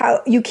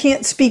 you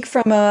can't speak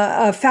from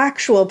a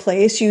factual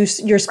place.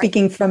 You're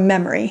speaking from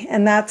memory,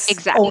 and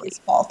that's always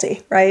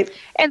faulty, right?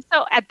 And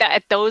so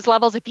at those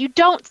levels, if you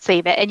don't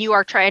save it and you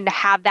are trying to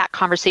have that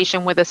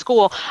conversation with a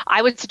school,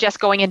 I would suggest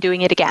going and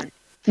doing it again.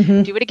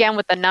 Mm-hmm. Do it again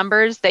with the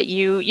numbers that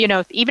you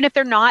even if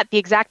they're not the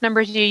exact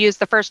numbers you used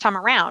the first time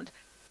around,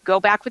 go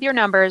back with your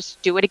numbers,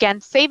 do it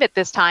again, save it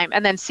this time,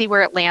 and then see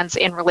where it lands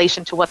in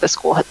relation to what the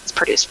school has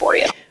produced for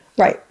you.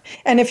 Right.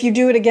 And if you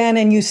do it again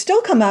and you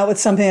still come out with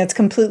something that's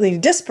completely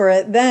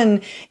disparate,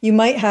 then you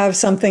might have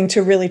something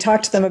to really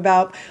talk to them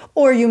about,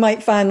 or you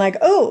might find like,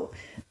 oh,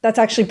 that's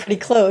actually pretty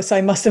close.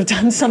 I must have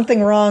done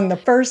something wrong the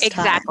first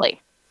time.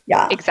 Exactly.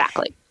 Yeah.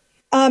 Exactly.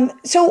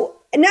 So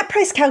net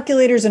price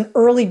calculators and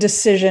early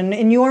decision,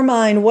 in your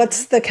mind,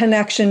 what's the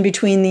connection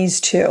between these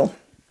two?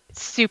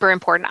 Super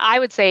important. I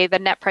would say the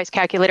net price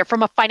calculator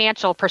from a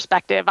financial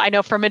perspective, I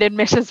know from an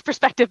admissions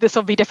perspective, this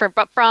will be different,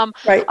 but from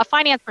a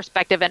finance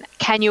perspective, and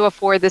can you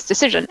afford this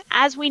decision?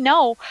 As we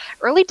know,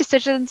 early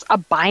decision's a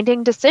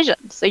binding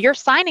decision. So you're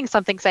signing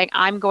something saying,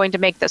 I'm going to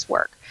make this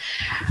work.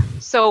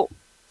 So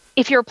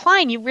if you're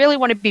applying, you really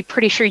want to be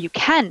pretty sure you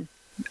can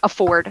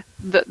afford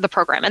the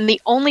program. And the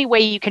only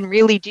way you can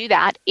really do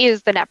that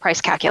is the net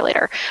price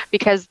calculator,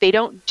 because they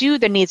don't do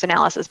the needs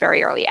analysis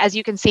very early. As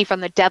you can see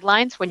from the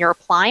deadlines when you're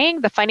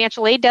applying, the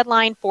financial aid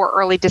deadline for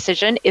early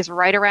decision is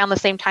right around the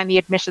same time the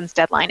admissions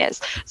deadline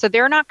is. So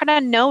they're not going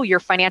to know your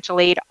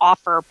financial aid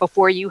offer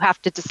before you have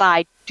to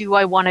decide, do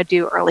I want to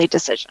do early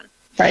decision?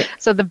 Right.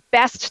 So the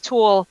best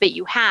tool that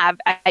you have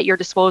at your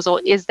disposal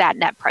is that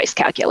net price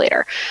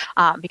calculator,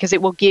 because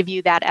it will give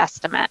you that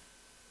estimate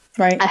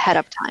ahead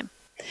of time.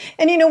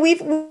 And, you know,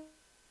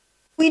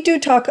 we do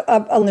talk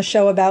on the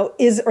show about,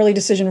 is early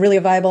decision really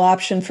a viable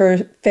option for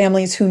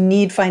families who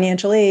need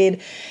financial aid?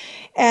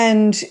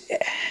 And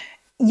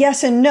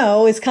yes and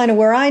no is kind of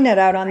where I net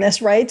out on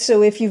this, right?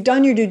 So if you've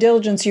done your due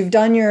diligence, you've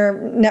done your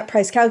net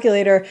price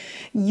calculator,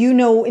 you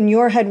know in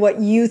your head what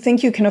you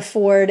think you can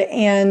afford,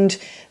 and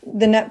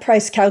the net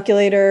price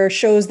calculator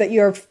shows that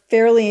you're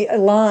fairly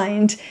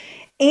aligned,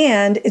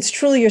 and it's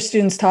truly your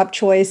student's top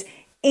choice,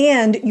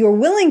 and you're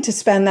willing to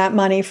spend that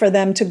money for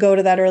them to go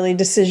to that early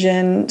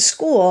decision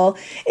school,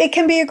 it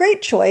can be a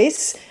great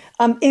choice.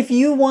 If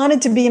you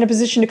wanted to be in a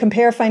position to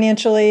compare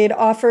financial aid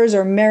offers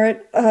or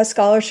merit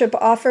scholarship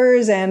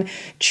offers and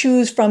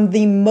choose from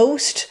the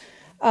most,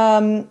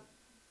 the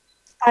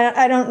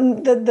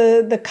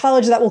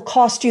college that will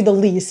cost you the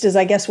least is,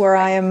 I guess, where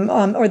I am,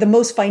 or the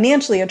most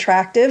financially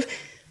attractive,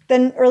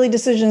 then early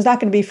decision is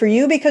not going to be for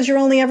you, because you're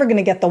only ever going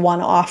to get the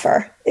one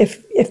offer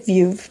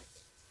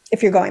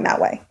if you're going that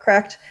way,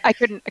 correct? I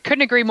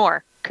couldn't agree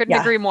more.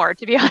 Agree more,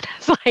 to be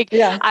honest.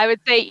 I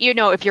would say, you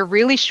know, if you're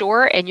really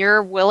sure and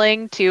you're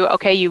willing to,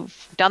 okay,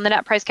 you've done the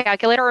net price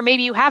calculator, or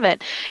maybe you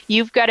haven't,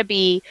 you've got to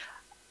be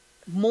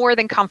more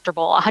than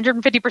comfortable,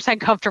 150%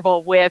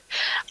 comfortable with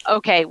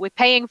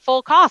paying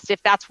full cost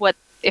if that's what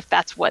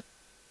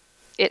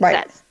it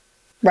says.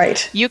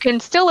 Right. You can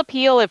still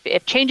appeal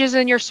if changes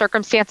in your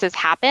circumstances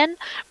happen,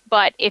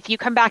 but if you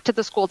come back to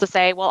the school to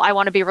say, well, I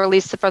want to be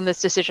released from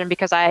this decision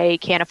because I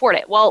can't afford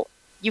it. Well,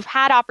 you've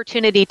had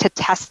opportunity to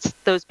test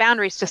those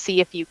boundaries to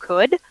see if you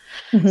could.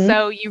 Mm-hmm.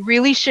 So you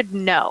really should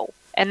know.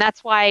 And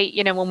that's why,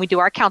 you know, when we do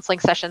our counseling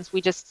sessions,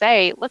 we just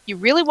say, look, you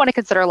really want to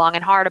consider long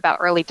and hard about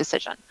early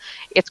decision.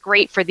 It's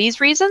great for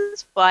these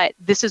reasons, but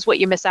this is what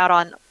you miss out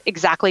on,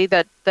 exactly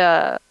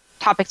the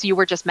topics you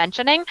were just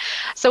mentioning.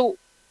 So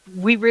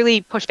we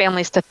really push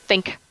families to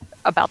think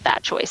about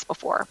that choice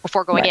before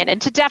going in,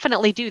 and to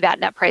definitely do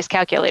that net price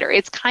calculator.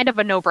 It's kind of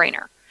a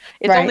no-brainer.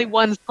 It's only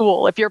one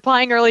school. If you're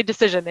applying early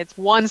decision, it's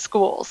one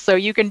school. So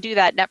you can do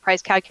that net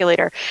price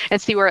calculator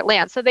and see where it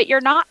lands, so that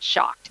you're not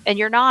shocked and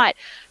you're not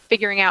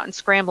figuring out and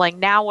scrambling,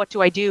 now what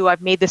do I do?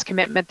 I've made this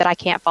commitment that I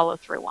can't follow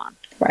through on.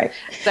 Right.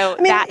 So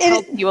that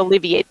helps you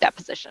alleviate that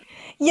position.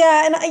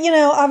 Yeah. And, you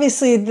know,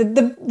 obviously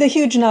the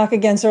huge knock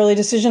against early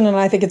decision, and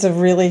I think it's a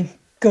really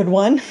good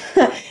one,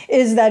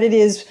 is that it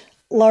is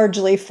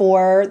largely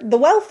for the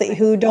wealthy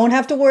who don't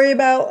have to worry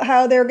about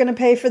how they're going to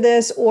pay for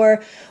this,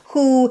 or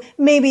who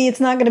maybe it's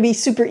not going to be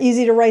super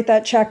easy to write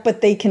that check,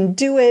 but they can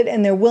do it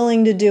and they're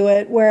willing to do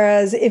it.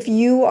 Whereas if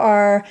you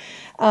are,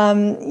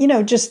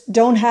 just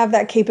don't have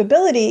that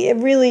capability,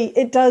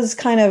 it does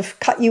kind of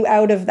cut you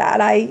out of that.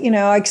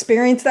 I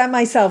experienced that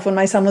myself when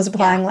my son was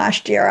applying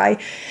last year.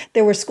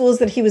 There were schools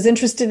that he was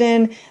interested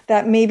in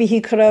that maybe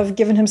he could have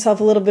given himself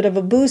a little bit of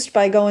a boost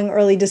by going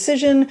early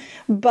decision,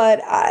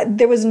 but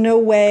there was no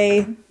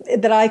way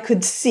that I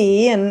could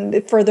see,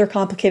 and further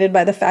complicated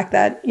by the fact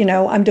that,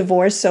 I'm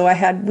divorced. So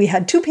we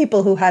had two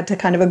people who had to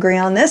kind of agree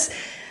on this,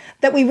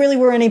 that we really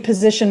were in a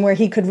position where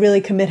he could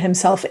really commit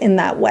himself in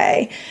that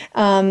way.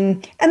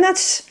 And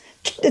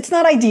it's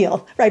not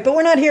ideal, right? But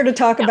we're not here to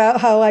talk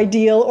about how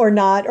ideal or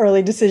not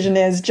early decision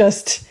is.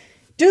 Just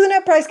do the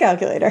net price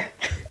calculator.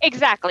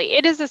 Exactly.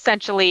 It is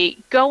essentially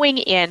going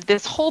in.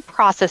 This whole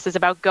process is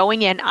about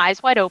going in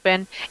eyes wide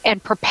open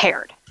and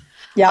prepared.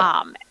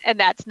 Yeah. And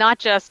that's not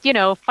just,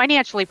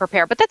 financially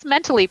prepared, but that's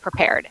mentally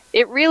prepared.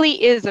 It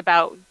really is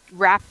about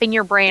wrapping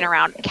your brain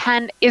around,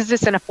 is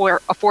this an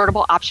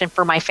affordable option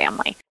for my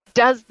family?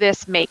 Does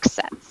this make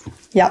sense?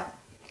 Yep.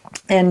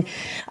 And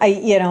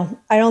I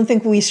don't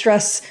think we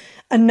stress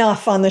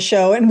enough on the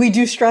show, and we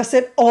do stress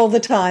it all the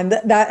time,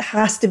 that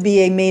has to be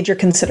a major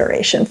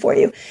consideration for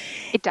you.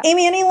 It does.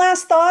 Amy, any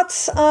last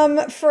thoughts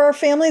for our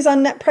families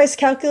on net price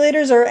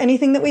calculators or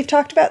anything that we've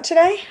talked about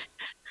today?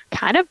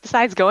 kind of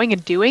besides going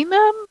and doing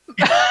them.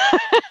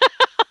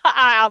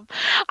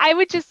 I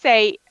would just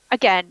say,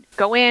 again,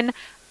 go in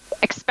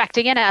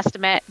expecting an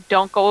estimate.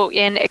 Don't go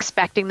in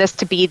expecting this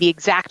to be the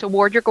exact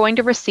award you're going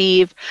to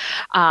receive.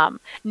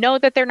 Know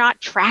that they're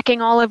not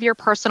tracking all of your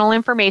personal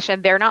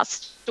information. They're not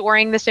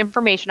storing this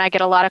information. I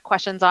get a lot of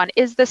questions on,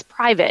 is this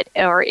private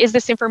or is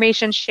this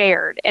information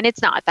shared? And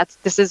it's not.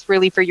 This is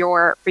really for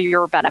your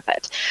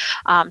benefit.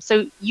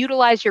 So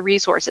utilize your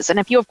resources. And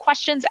if you have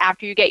questions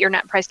after you get your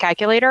net price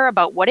calculator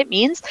about what it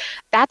means,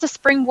 that's a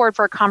springboard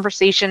for a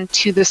conversation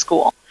to the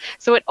school.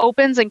 So it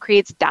opens and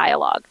creates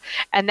dialogue.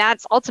 And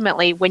that's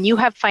ultimately, when you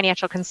have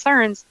financial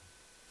concerns,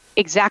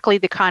 exactly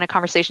the kind of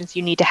conversations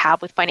you need to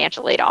have with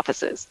financial aid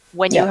offices.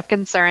 When you have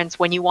concerns,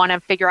 when you want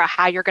to figure out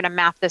how you're going to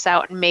map this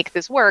out and make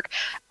this work,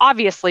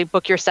 obviously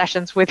book your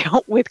sessions with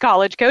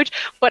College Coach,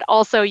 but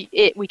also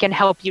we can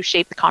help you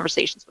shape the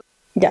conversations with.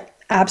 Yeah,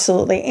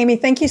 absolutely. Amy,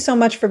 thank you so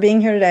much for being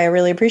here today. I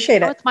really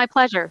appreciate it. Oh, it's my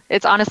pleasure.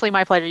 It's honestly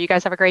my pleasure. You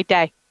guys have a great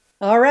day.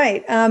 All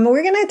right.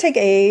 We're going to take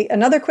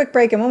another quick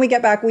break. And when we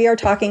get back, we are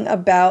talking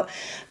about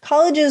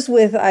colleges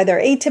with either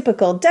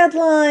atypical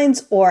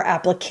deadlines or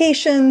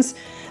applications.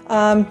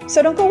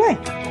 So don't go away.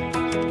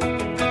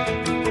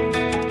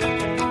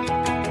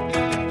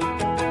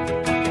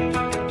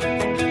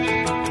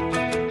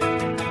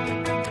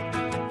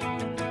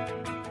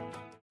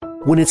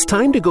 When it's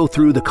time to go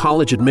through the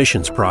college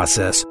admissions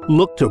process,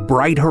 look to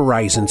Bright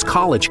Horizons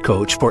College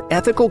Coach for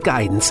ethical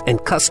guidance and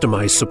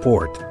customized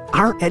support.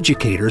 Our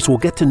educators will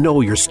get to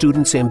know your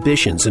students'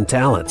 ambitions and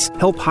talents,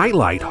 help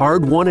highlight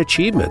hard-won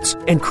achievements,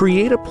 and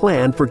create a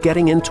plan for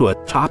getting into a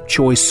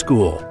top-choice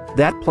school.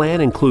 That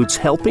plan includes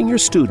helping your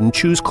student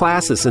choose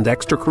classes and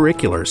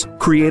extracurriculars,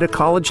 create a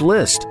college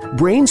list,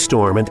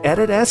 brainstorm and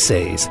edit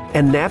essays,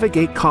 and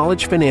navigate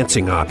college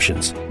financing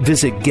options.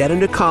 Visit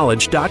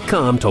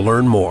getintocollege.com to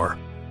learn more.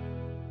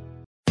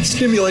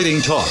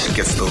 Stimulating talk. It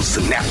gets those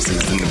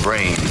synapses in the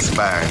brain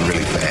firing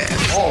really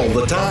fast. All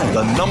the time.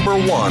 The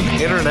 #1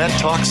 internet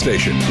talk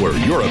station where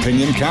your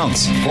opinion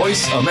counts.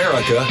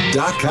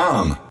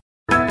 VoiceAmerica.com.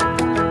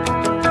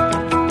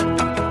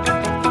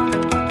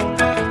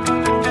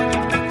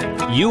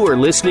 You are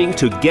listening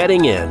to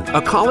Getting In,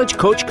 a College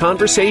Coach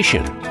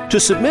Conversation. To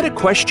submit a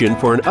question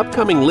for an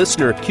upcoming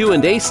listener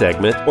Q&A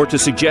segment or to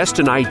suggest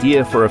an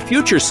idea for a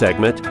future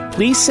segment,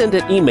 please send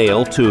an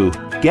email to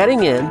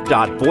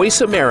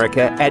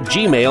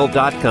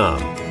gettingin.voiceamerica@gmail.com.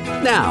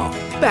 Now,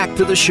 back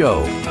to the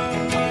show.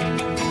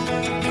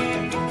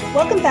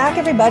 Welcome back,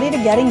 everybody, to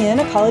Getting In,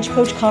 a College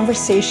Coach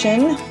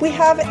Conversation. We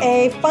have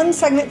a fun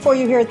segment for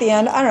you here at the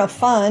end. I don't know,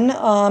 fun,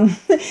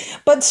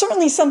 but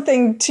certainly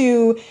something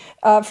for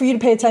you to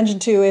pay attention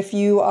to if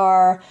you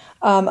are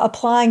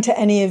applying to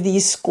any of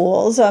these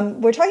schools.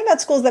 We're talking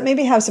about schools that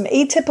maybe have some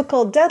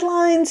atypical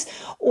deadlines,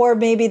 or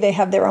maybe they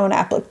have their own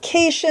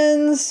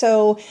applications.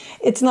 So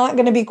it's not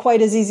going to be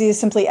quite as easy as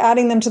simply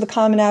adding them to the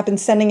Common App and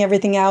sending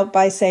everything out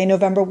by, say,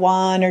 November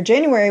 1 or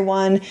January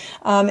 1.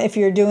 If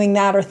you're doing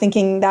that or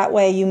thinking that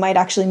way, you might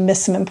actually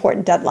miss some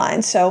important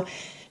deadlines. So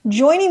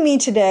joining me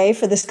today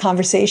for this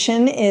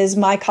conversation is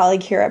my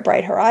colleague here at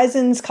Bright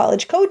Horizons,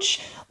 College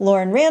Coach,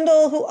 Lauren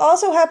Randall, who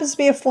also happens to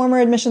be a former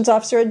admissions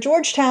officer at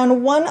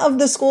Georgetown, one of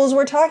the schools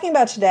we're talking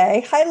about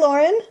today. Hi,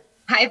 Lauren.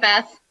 Hi,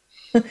 Beth.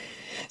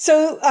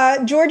 So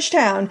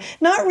Georgetown,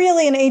 not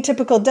really an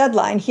atypical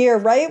deadline here,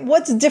 right?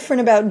 What's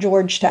different about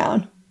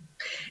Georgetown?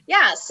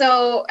 Yeah,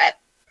 so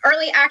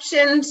early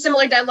action,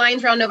 similar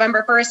deadlines around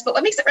November 1st, but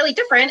what makes it really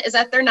different is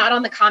that they're not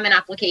on the Common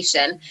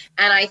Application.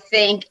 And I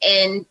think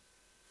in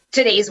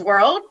today's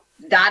world,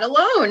 that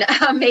alone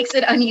makes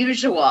it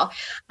unusual.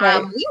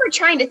 Right. We were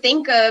trying to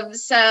think of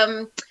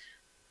some,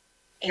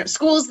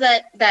 schools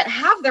that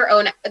have their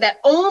own, that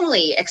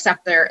only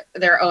accept their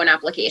own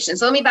application.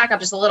 So let me back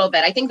up just a little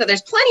bit. I think that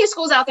there's plenty of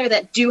schools out there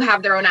that do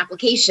have their own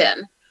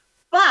application,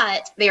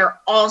 but they are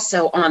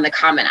also on the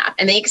Common App,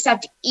 and they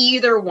accept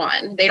either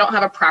one. They don't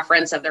have a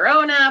preference of their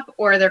own app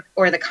or the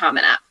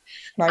Common App.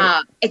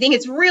 Right. I think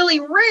it's really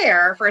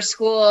rare for a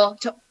school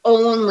to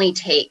only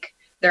take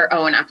their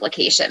own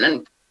application.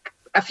 And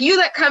a few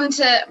that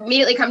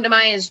immediately come to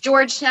mind is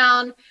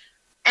Georgetown,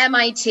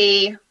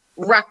 MIT,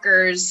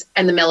 Rutgers,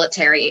 and the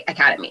military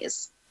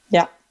academies.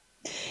 Yeah.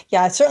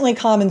 Yeah, it's certainly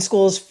common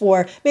schools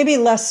for maybe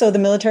less so the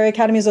military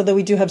academies, although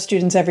we do have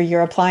students every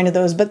year applying to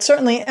those. But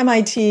certainly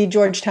MIT,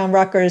 Georgetown,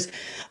 Rutgers,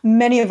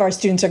 many of our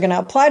students are going to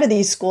apply to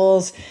these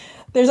schools.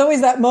 There's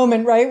always that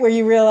moment, right, where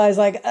you realize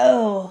like,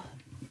 oh,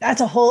 that's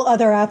a whole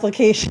other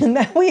application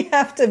that we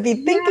have to be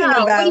thinking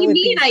about. What do you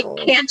mean I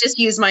can't just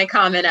use my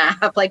Common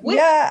App? Like,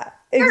 yeah,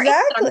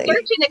 exactly. I'm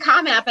searching the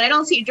Common App and I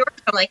don't see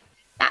Georgetown. I'm like,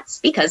 that's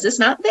because it's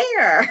not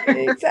there.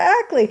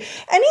 Exactly.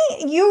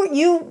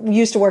 You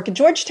used to work at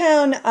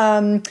Georgetown,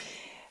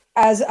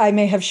 as I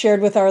may have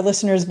shared with our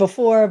listeners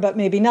before, but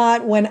maybe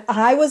not. When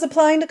I was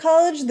applying to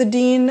college, the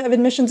dean of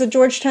admissions at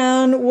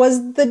Georgetown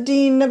was the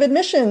dean of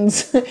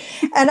admissions.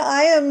 And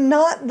I am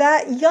not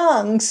that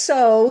young,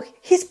 so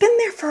he's been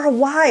there for a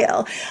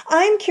while.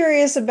 I'm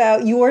curious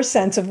about your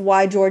sense of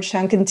why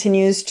Georgetown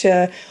continues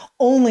to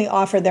only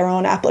offer their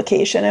own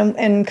application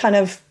and kind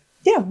of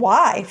Yeah,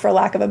 why, for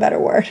lack of a better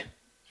word?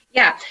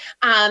 Yeah.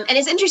 And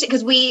it's interesting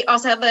because we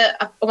also have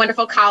a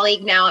wonderful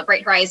colleague now at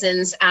Bright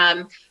Horizons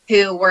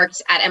who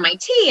worked at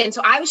MIT. And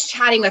so I was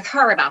chatting with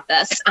her about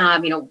this,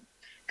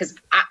 because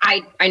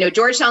I know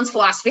Georgetown's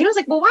philosophy. And I was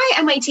like, well, why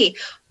MIT?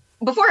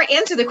 Before I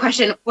answer the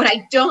question,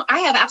 I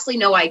have absolutely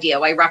no idea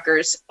why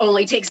Rutgers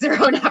only takes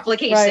their own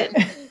application.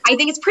 Right. I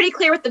think it's pretty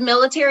clear with the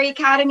military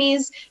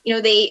academies,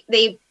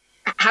 they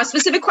have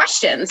specific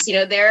questions.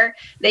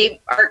 They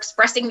are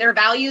expressing their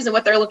values and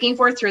what they're looking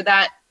for through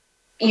that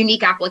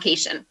unique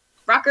application.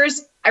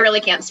 Rutgers, I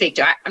really can't speak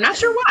to it. I'm not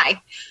sure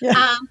why.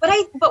 Yeah.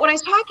 But when I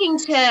was talking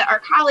to our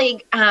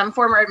colleague,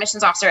 former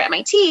admissions officer at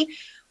MIT,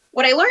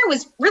 what I learned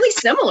was really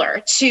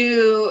similar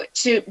to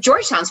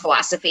Georgetown's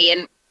philosophy.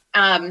 And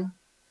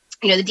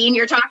the dean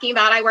you're talking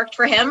about, I worked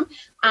for him,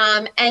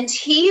 and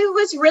he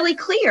was really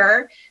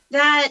clear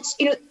that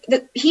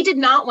that he did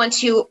not want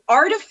to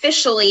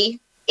artificially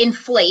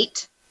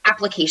inflate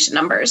application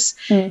numbers.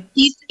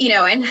 He's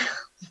and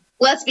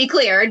let's be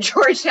clear,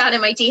 Georgetown and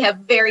MIT have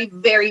very,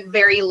 very,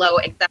 very low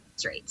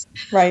acceptance rates.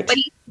 Right. But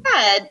he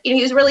said,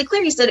 he was really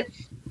clear. He said,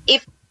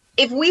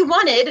 if we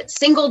wanted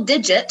single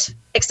digit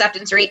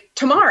acceptance rate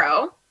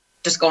tomorrow,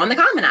 just go on the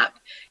Common App.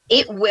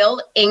 It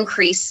will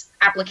increase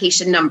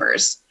application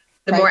numbers.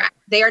 The more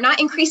they are not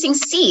increasing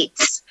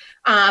seats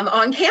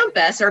on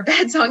campus or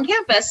beds on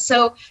campus.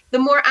 So the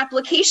more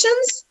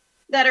applications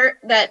that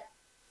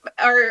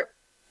are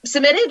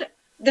submitted,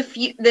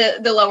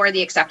 the lower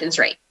the acceptance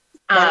rate.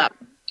 Right.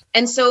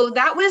 And so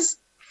that was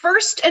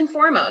first and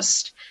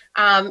foremost,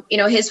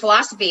 his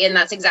philosophy. And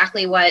that's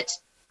exactly what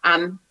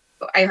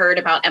I heard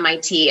about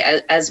MIT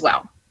as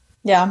well.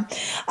 Yeah. And,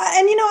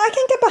 I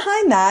can get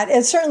behind that.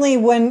 And certainly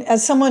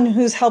as someone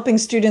who's helping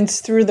students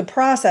through the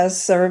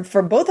process, or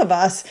for both of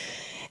us,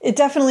 it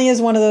definitely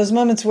is one of those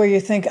moments where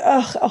you think,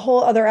 ugh, a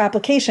whole other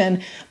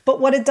application. But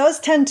what it does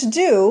tend to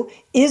do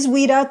is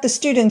weed out the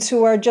students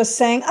who are just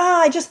saying,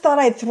 I just thought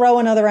I'd throw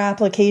another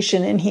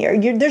application in here.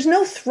 There's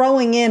no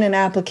throwing in an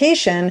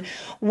application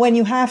when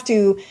you have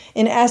to,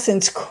 in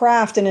essence,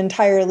 craft an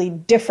entirely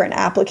different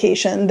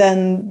application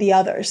than the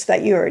others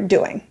that you're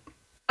doing.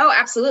 Oh,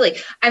 absolutely.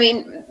 I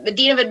mean, the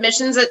dean of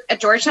admissions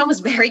at Georgetown was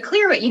very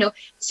clear. But,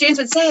 students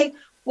would say,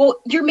 well,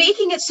 you're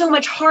making it so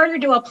much harder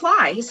to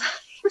apply. He's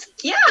like,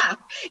 yeah.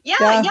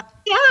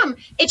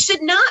 It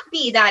should not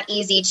be that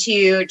easy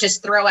to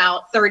just throw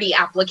out 30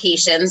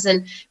 applications,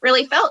 and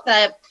really felt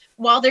that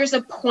while there's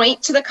a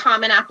point to the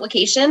common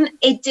application,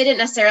 it didn't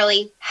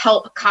necessarily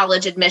help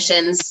college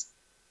admissions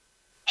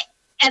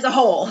as a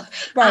whole.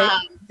 Right.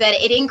 That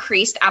it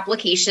increased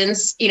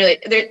applications.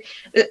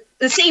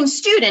 The same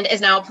student is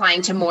now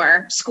applying to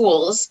more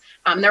schools.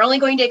 They're only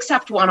going to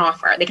accept one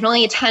offer. They can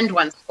only attend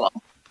one school.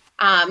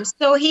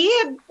 So he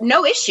had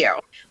no issue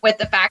with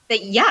the fact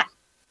that,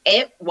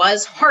 it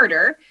was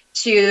harder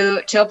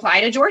to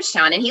apply to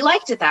Georgetown, and he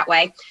liked it that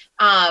way.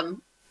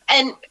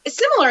 And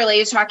similarly, he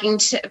was talking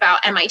about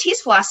MIT's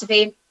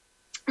philosophy.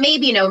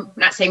 Maybe,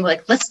 not saying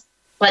like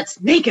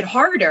let's make it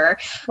harder,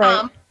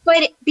 right.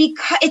 But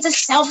because it's a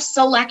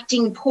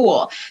self-selecting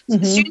pool,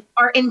 students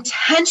are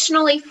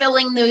intentionally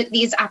filling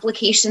these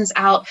applications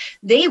out.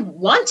 They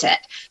want it,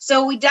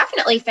 so we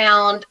definitely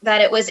found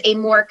that it was a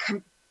more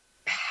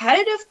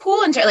competitive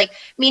pool,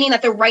 meaning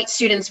that the right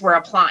students were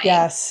applying.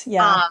 Yes,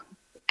 yeah.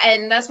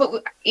 And that's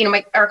what,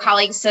 our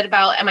colleagues said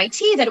about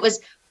MIT, that it was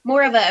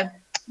more of a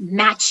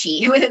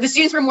matchy. The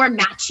students were more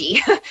matchy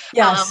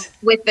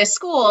with the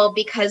school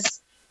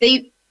because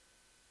they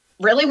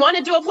really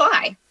wanted to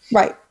apply.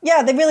 Right.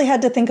 Yeah, they really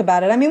had to think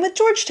about it. I mean, with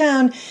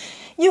Georgetown,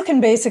 you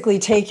can basically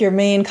take your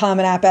main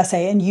Common App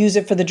essay and use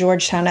it for the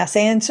Georgetown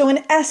essay. And so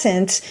in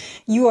essence,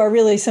 you are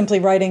really simply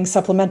writing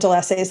supplemental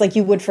essays like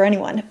you would for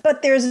anyone.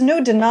 But there's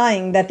no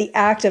denying that the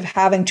act of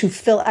having to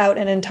fill out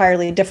an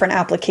entirely different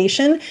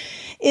application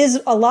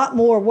is a lot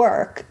more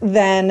work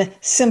than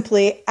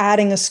simply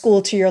adding a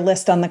school to your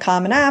list on the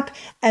Common App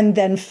and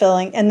then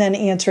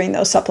answering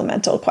those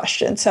supplemental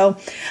questions. So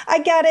I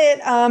get it.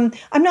 I'm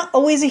not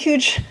always a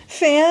huge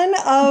fan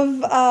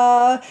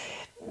of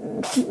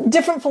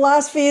different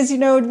philosophies.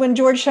 When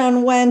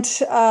Georgetown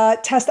went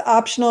test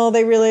optional,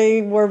 they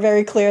really were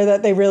very clear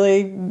that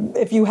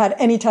if you had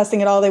any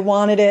testing at all, they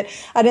wanted it.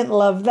 I didn't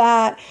love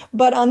that.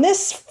 But on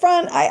this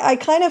front, I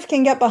kind of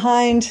can get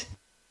behind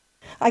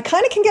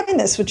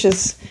this, which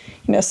is,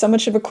 someone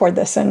should record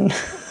this and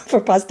for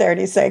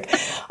posterity's sake.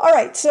 All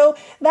right. So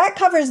that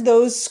covers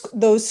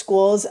those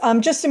schools.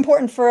 Just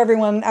important for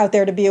everyone out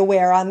there to be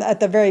aware at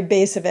the very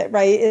base of it,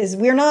 right, is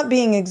we're not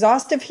being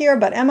exhaustive here,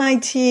 but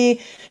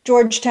MIT,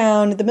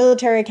 Georgetown, the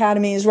military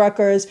academies,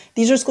 Rutgers,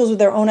 these are schools with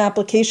their own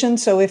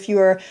applications. So if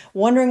you're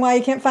wondering why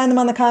you can't find them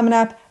on the Common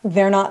App,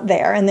 they're not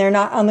there, and they're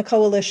not on the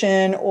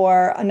coalition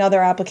or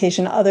another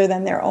application other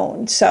than their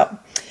own. So,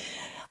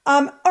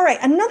 all right.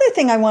 Another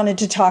thing we wanted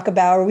to talk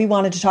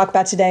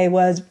about today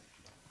was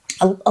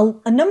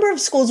a number of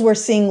schools we're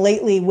seeing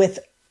lately with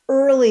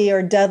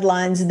earlier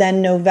deadlines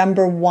than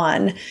November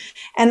 1.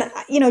 And,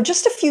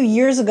 just a few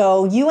years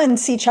ago,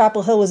 UNC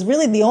Chapel Hill was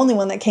really the only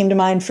one that came to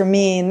mind for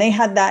me. And they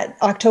had that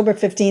October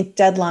 15th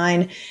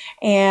deadline.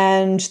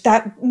 And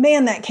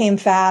that came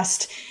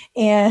fast.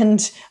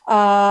 And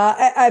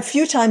a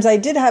few times I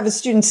did have a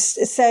student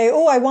say,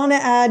 oh, I want to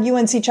add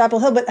UNC Chapel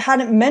Hill, but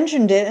hadn't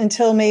mentioned it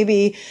until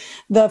maybe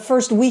the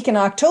first week in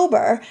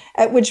October,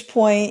 at which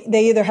point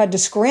they either had to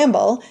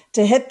scramble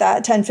to hit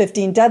that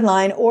 10-15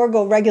 deadline or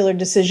go regular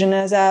decision.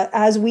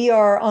 As we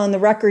are on the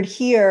record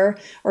here,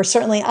 or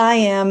certainly I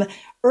am,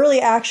 early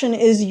action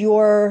is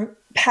your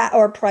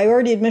or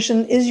priority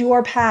admission is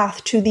your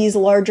path to these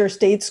larger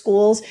state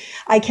schools.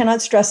 I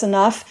cannot stress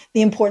enough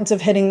the importance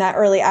of hitting that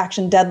early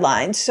action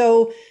deadline.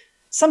 So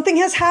something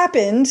has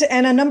happened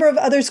and a number of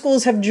other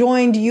schools have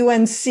joined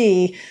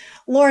UNC.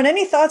 Lauren,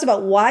 any thoughts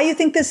about why you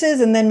think this is?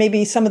 And then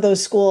maybe some of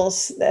those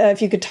schools, if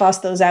you could toss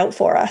those out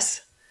for us.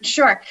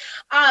 Sure.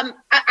 I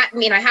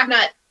have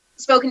not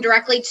spoken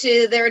directly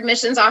to their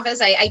admissions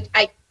office.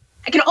 I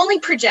can only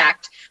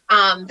project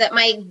that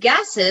my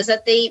guess is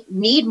that they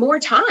need more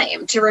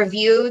time to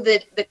review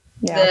the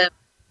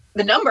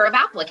number of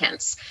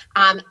applicants.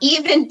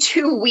 Even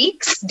 2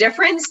 weeks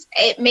difference,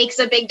 it makes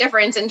a big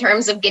difference in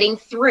terms of getting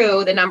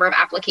through the number of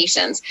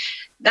applications.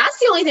 That's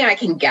the only thing I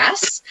can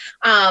guess.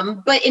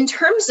 But in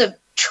terms of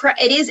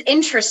it is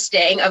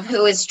interesting of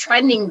who is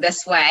trending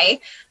this way.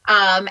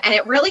 And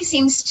it really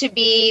seems to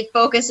be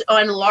focused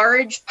on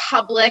large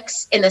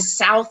publics in the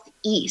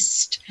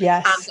Southeast.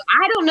 Yes. So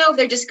I don't know if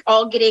they're just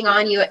all getting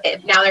on you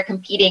if now they're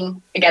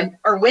competing again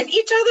or with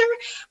each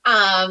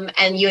other.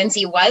 And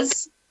UNC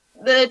was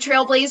the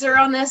trailblazer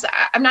on this.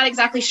 I'm not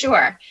exactly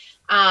sure.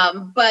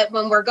 But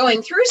when we're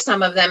going through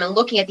some of them and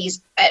looking at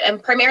these,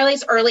 and primarily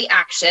it's early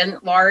action,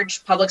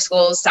 large public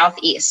schools,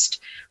 Southeast.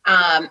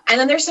 And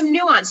then there's some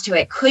nuance to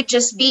it. Could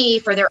just be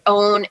for their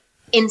own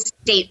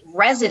in-state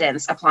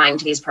residents applying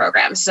to these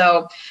programs.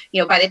 So,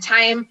 by the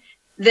time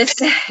this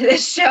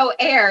show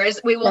airs,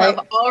 we will have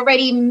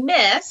already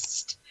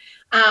missed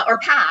or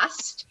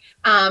passed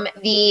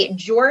the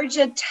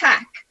Georgia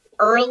Tech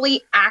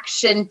early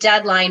action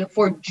deadline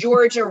for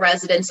Georgia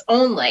residents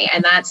only.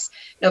 And that's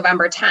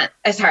October 10th.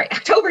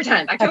 October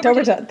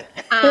 10th.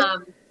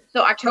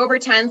 So October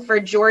 10th for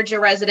Georgia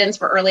residents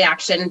for early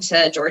action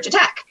to Georgia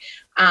Tech.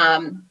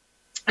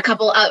 A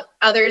couple of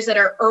others that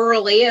are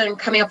early and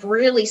coming up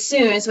really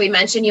soon. So we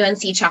mentioned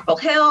UNC Chapel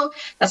Hill.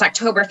 That's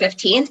October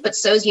 15th, but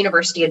so is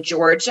University of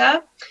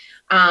Georgia.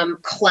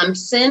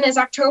 Clemson is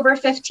October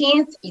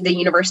 15th. The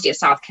University of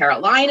South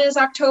Carolina is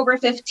October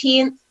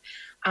 15th.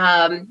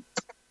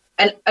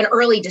 An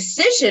early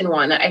decision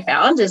one that I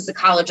found is the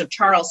College of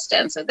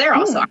Charleston. So they're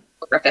also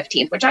October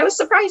 15th, which I was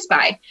surprised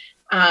by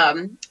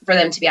for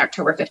them to be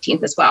October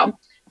 15th as well.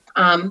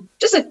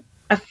 Just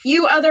a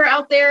few other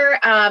out there.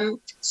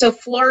 So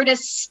Florida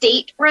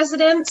State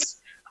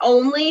residents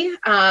only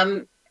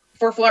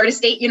for Florida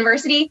State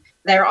University,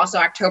 they're also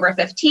October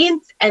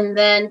 15th. And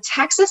then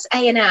Texas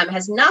A&M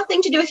has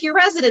nothing to do with your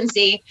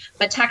residency,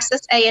 but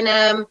Texas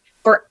A&M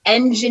for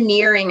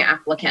engineering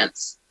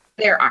applicants,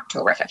 they're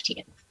October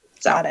 15th.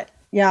 So. Got it.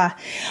 Yeah.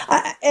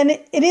 And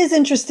it is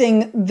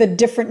interesting, the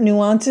different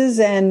nuances.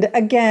 And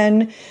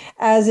again,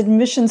 as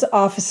admissions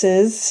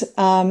offices,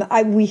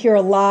 we hear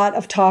a lot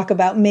of talk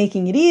about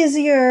making it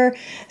easier,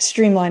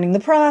 streamlining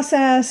the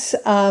process.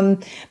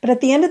 But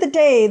at the end of the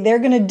day, they're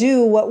going to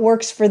do what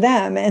works for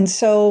them. And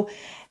so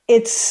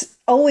it's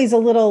always a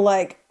little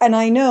like, and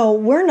I know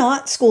we're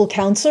not school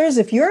counselors.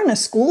 If you're in a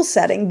school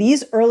setting,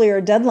 these earlier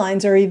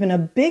deadlines are even a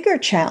bigger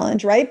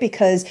challenge, right?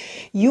 Because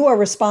you are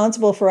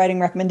responsible for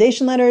writing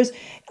recommendation letters.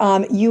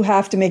 You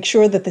have to make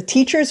sure that the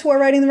teachers who are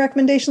writing the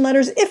recommendation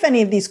letters, if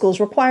any of these schools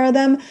require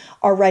them,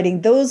 are writing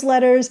those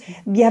letters.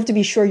 You have to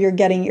be sure you're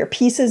getting your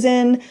pieces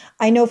in.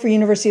 I know for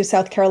University of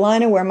South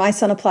Carolina, where my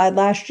son applied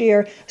last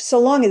year, so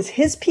long as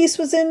his piece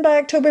was in by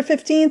October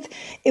 15th,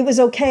 it was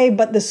okay.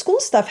 But the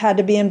school stuff had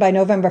to be in by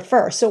November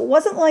 1st. So it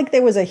wasn't like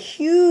there was a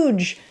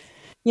huge,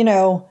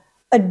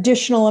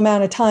 additional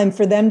amount of time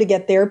for them to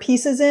get their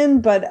pieces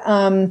in. But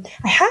I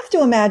have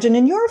to imagine,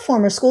 and you're a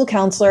former school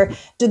counselor,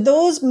 did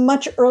those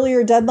much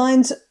earlier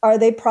deadlines, are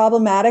they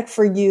problematic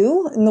for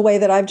you in the way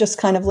that I've just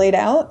kind of laid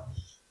out?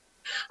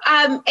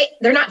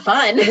 They're not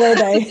fun. Were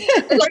they?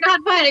 They're not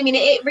fun. I mean,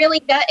 it really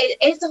does.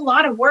 It's a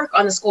lot of work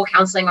on the school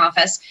counseling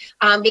office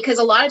because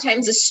a lot of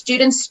times the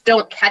students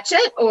don't catch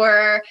it,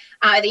 or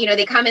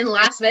they come in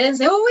last minute and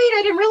say, "Oh, wait,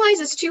 I didn't realize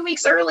it's 2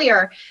 weeks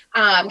earlier.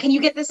 Can you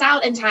get this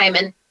out in time?"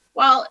 And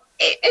while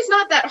it's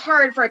not that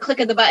hard for a click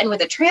of the button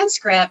with a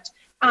transcript,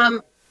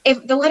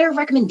 if the letter of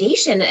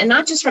recommendation, and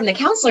not just from the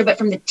counselor but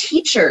from the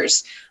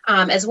teachers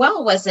as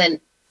well,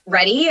 wasn't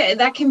ready,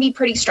 that can be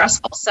pretty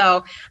stressful.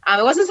 So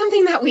it wasn't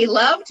something that we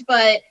loved,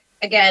 but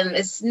again,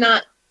 it's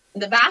not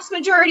the vast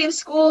majority of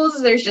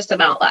schools. There's just some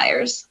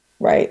outliers.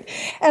 Right.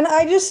 And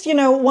I just,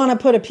 want to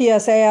put a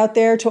PSA out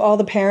there to all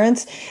the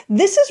parents.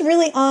 This is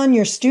really on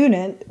your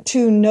student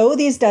to know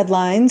these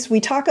deadlines. We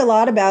talk a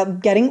lot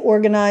about getting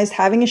organized,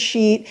 having a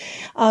sheet.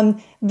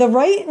 The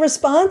right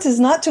response is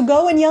not to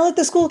go and yell at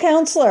the school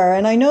counselor.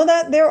 And I know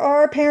that there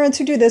are parents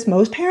who do this.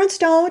 Most parents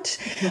don't,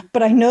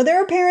 but I know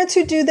there are parents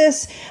who do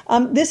this.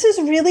 This is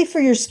really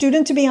for your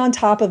student to be on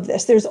top of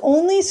this. There's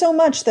only so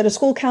much that a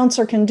school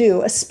counselor can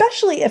do,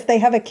 especially if they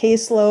have a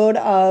caseload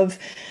of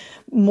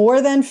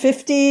more than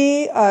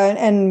 50,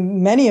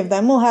 and many of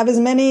them will have as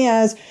many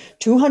as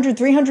 200,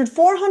 300,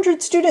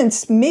 400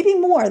 students, maybe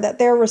more, that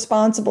they're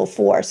responsible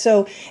for.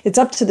 So it's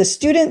up to the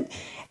student.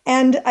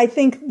 And I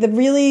think the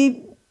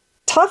really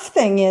tough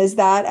thing is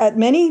that at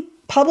many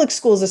public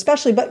schools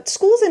especially, but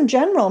schools in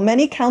general,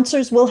 many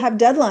counselors will have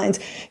deadlines.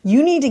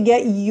 You need to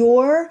get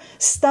your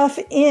stuff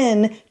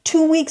in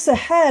 2 weeks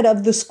ahead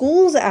of the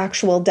school's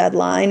actual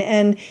deadline.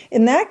 And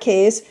in that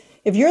case,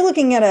 if you're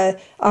looking at a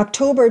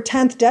October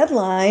 10th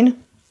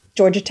deadline,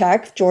 Georgia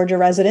Tech, Georgia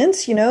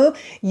residents,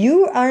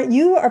 you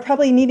are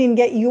probably needing to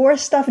get your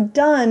stuff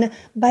done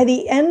by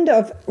the end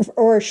of,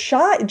 or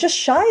just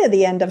shy of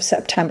the end of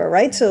September,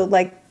 right? So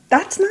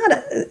that's not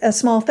a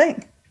small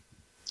thing.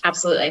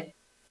 Absolutely.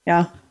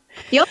 Yeah.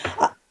 Yep.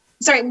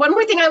 Sorry, one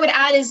more thing I would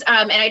add is,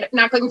 and I'm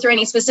not going through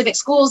any specific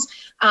schools,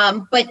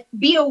 but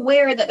be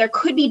aware that there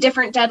could be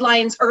different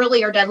deadlines,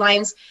 earlier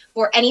deadlines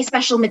for any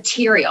special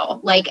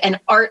material, like an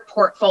art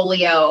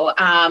portfolio,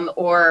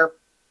 or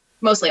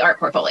mostly art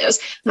portfolios.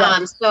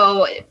 Yeah.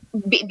 So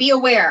be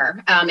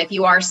aware if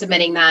you are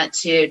submitting that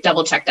to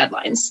double check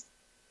deadlines.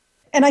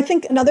 And I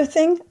think another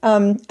thing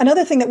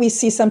that we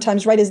see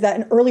sometimes, right, is that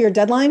an earlier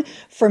deadline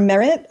for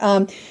merit.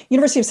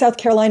 University of South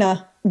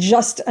Carolina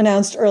just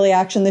announced early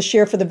action this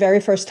year for the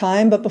very first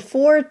time. But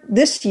before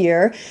this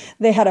year,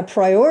 they had a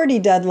priority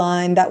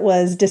deadline that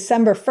was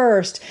December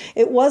 1st.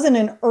 It wasn't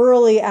an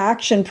early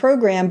action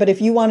program, but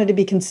if you wanted to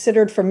be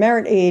considered for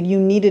merit aid, you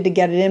needed to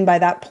get it in by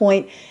that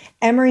point.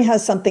 Emory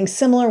has something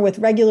similar with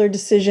regular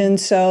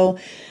decisions. So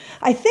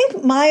I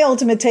think my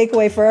ultimate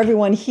takeaway for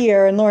everyone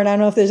here, and Lauren, I don't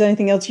know if there's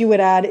anything else you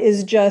would add,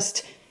 is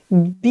just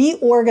be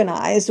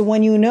organized.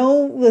 When you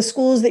know the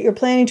schools that you're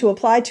planning to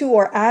apply to,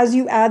 or as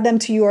you add them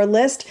to your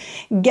list,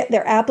 get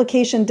their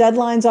application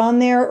deadlines on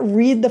there,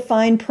 read the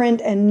fine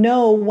print, and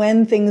know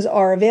when things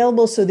are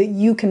available so that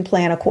you can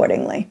plan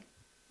accordingly.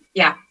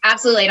 Yeah,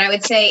 absolutely. And I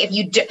would say if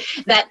you do,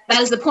 that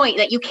is the point,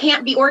 that you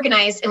can't be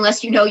organized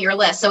unless you know your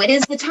list. So it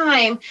is the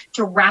time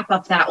to wrap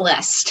up that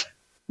list.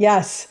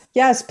 Yes,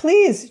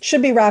 please. It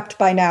should be wrapped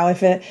by now.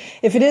 If it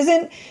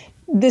isn't,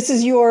 this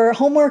is your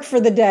homework for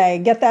the day.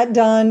 Get that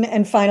done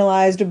and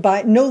finalized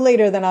by no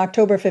later than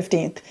October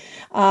 15th.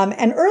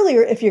 And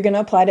earlier, if you're going to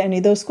apply to any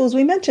of those schools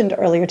we mentioned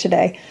earlier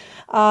today.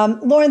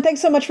 Lauren, thanks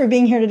so much for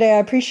being here today. I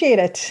appreciate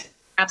it.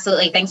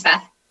 Absolutely. Thanks,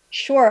 Beth.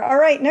 Sure. All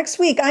right. Next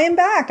week, I am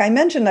back. I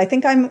mentioned, I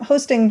think I'm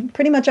hosting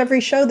pretty much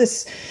every show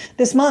this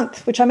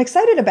month, which I'm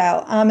excited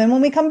about. And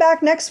when we come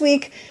back next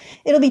week,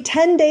 it'll be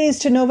 10 days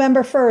to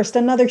November 1st,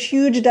 another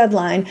huge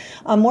deadline.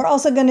 We're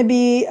also going to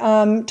be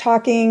we're going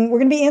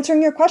to be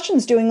answering your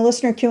questions, doing a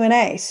listener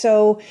Q&A.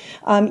 So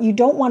you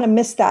don't want to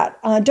miss that.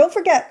 Don't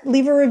forget,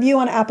 leave a review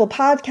on Apple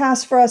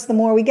Podcasts for us. The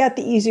more we get,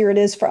 the easier it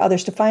is for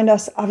others to find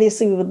us.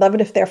 Obviously, we would love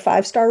it if they're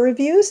 5-star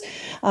reviews.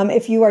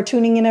 If you are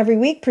tuning in every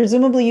week,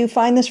 presumably you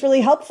find this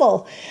really helpful.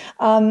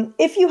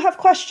 If you have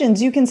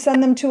questions, you can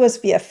send them to us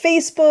via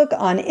Facebook,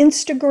 on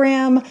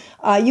Instagram.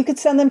 You could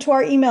send them to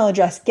our email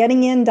address,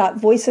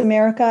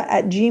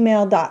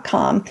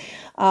 gettingin.voiceamerica@gmail.com.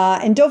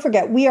 And don't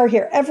forget, we are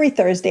here every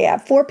Thursday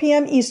at 4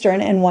 p.m.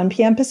 Eastern and 1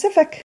 p.m.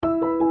 Pacific.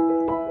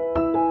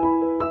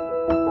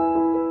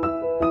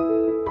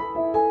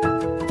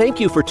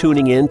 Thank you for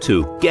tuning in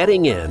to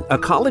Getting In, a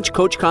college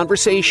coach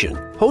conversation,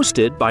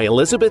 hosted by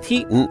Elizabeth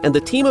Heaton and the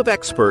team of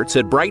experts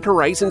at Bright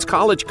Horizons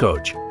College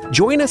Coach.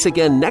 Join us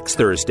again next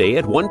Thursday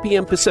at 1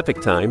 p.m.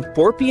 Pacific Time,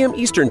 4 p.m.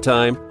 Eastern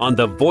Time on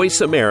the Voice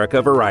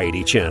America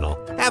Variety Channel.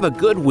 Have a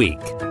good week.